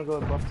gonna go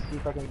above to see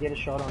if I can get a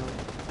shot on him.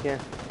 Yeah.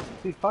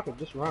 Dude, fuck it,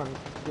 just run.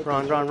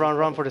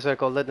 Run for the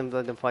circle. Let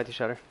them fight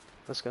each other.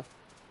 Let's go.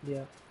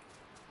 Yeah.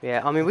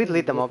 Yeah, I mean, we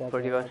lit them up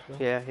pretty well.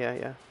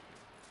 Yeah.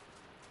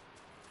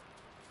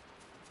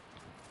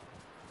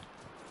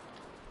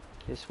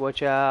 Just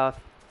watch out.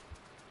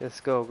 Let's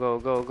go.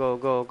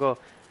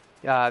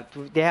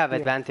 They have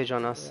advantage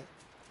on us. Yeah.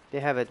 They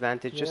have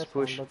advantage. Yeah, just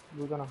push. fine,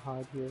 but we're gonna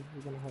hide here.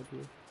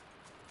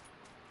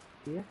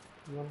 Here?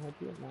 You wanna hide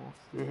here? Nah.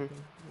 I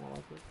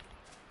like it.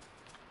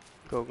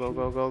 Go.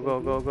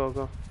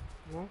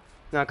 No?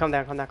 No, come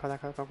down.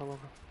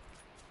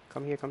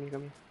 Come here.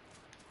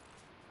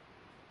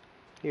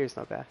 Here's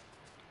not bad.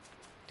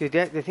 Dude,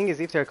 the thing is,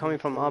 if they're coming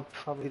from up,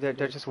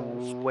 they're just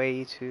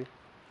way too...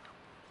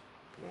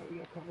 Yeah, we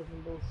got cover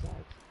from both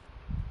sides.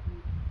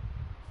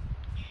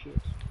 Shit.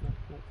 No,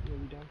 we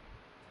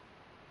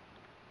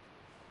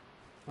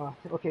don't.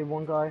 Okay,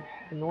 one guy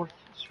north,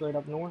 straight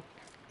up north.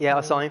 Yeah,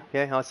 I saw him.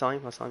 I saw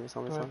him.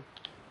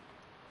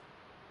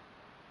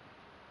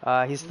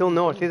 He's still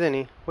north, isn't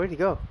he? Where'd he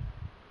go?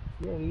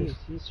 Yeah, he is.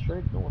 He's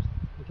straight north.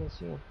 You can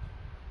see him.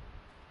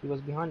 He was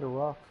behind a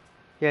rock.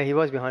 Yeah, he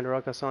was behind a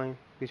rock. I saw him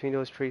between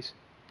those trees.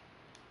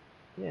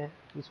 Yeah,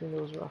 between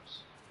those rocks.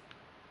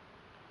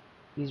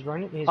 He's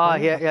running. Yeah.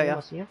 I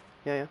see him.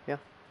 Yeah.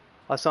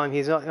 I saw him.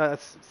 He's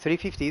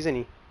 350, isn't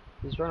he?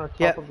 He's running on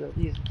top of the.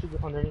 He's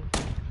underneath.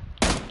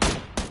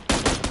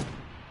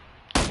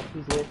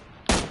 He's lit.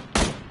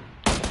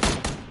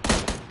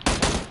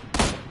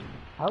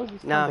 How is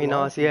this? Now he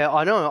knows. Yeah,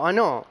 I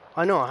know.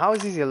 How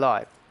is he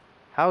alive?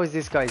 How is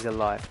this guy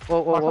alive?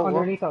 Whoa.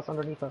 Underneath us. I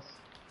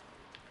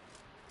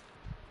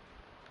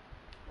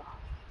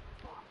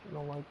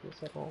don't like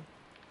this at all.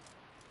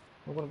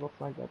 I'm gonna go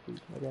flank that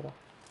dude. I gotta.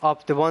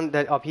 Up the one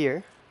that up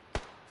here.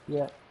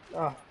 Yeah.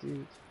 Ah,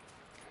 dude.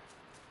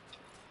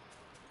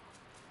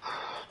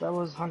 That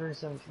was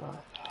 175.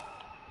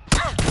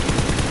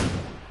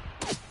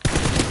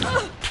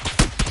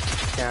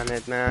 Damn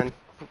it, man.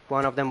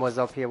 One of them was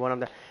up here. One of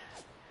them.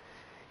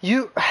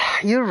 You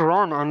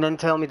run and then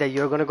tell me that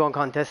you're gonna go and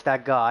contest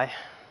that guy.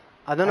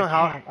 I don't know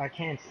how. I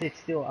can't sit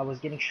still. I was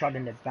getting shot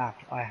in the back.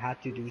 I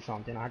had to do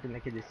something. I had to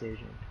make a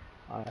decision.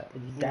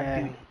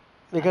 That dude.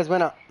 Because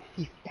when I.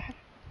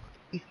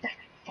 If that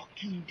fucking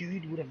fucking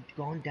dude would have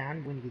gone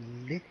down when we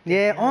lit the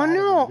Yeah, hell oh out of him.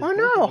 no, The oh both of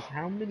no, us.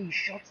 How many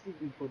shots did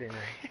we put in him?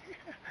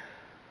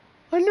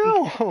 I If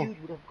that know.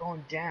 dude would have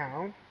gone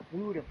down,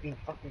 we would have been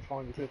fucking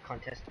fine. We could have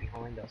contested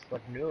behind us.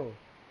 But no.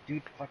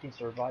 Dude fucking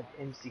survived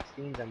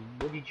M16s. And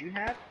what did you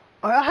have?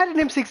 I had an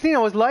M16. I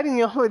was lighting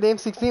you up with the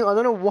M16. I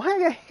don't know why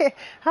the heck.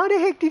 How the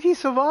heck did he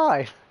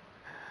survive?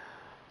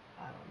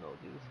 I don't know,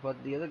 dude.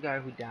 But the other guy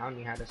who downed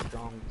me had a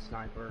strong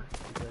sniper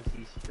because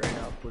he straight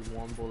up put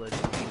one bullet in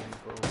me and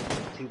boom,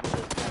 2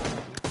 bullets down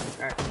me.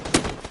 Alright.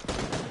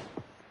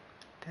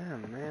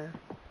 Damn, man.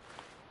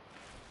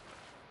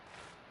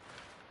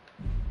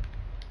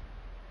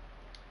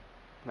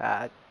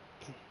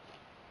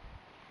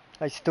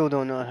 I still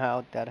don't know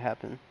how that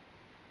happened.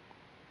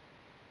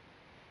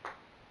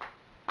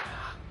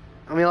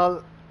 I mean,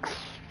 I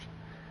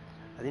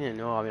didn't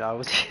know. I mean, I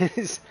was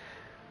just.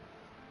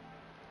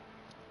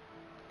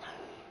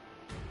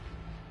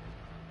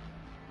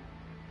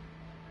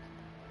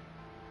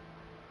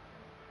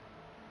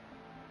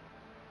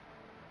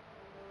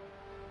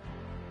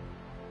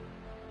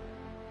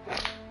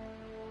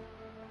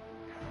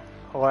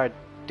 Alright,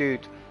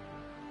 dude.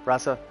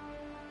 Rasa.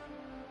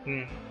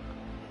 Hmm.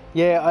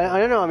 Yeah, I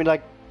don't know. I mean,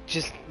 like,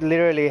 just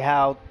literally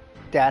how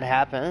that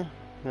happened.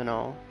 You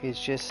know,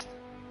 it's just.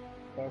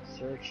 Start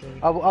searching.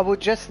 I would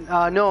just.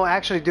 No,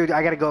 actually, dude,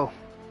 I gotta go.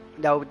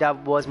 That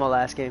was my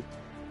last game.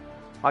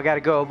 I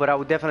gotta go, but I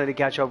will definitely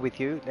catch up with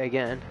you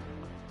again.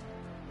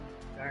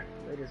 Alright,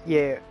 later.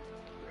 Yeah,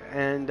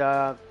 and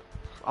I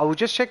will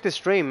just check the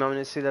stream. I'm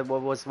gonna see that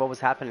what was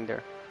happening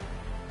there.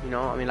 You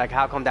know, I mean, like,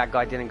 how come that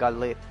guy didn't got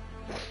lit?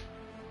 That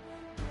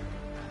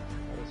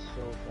is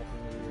so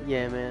fucking weird.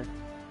 Yeah, man.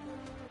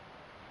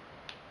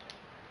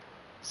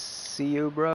 See you, bro.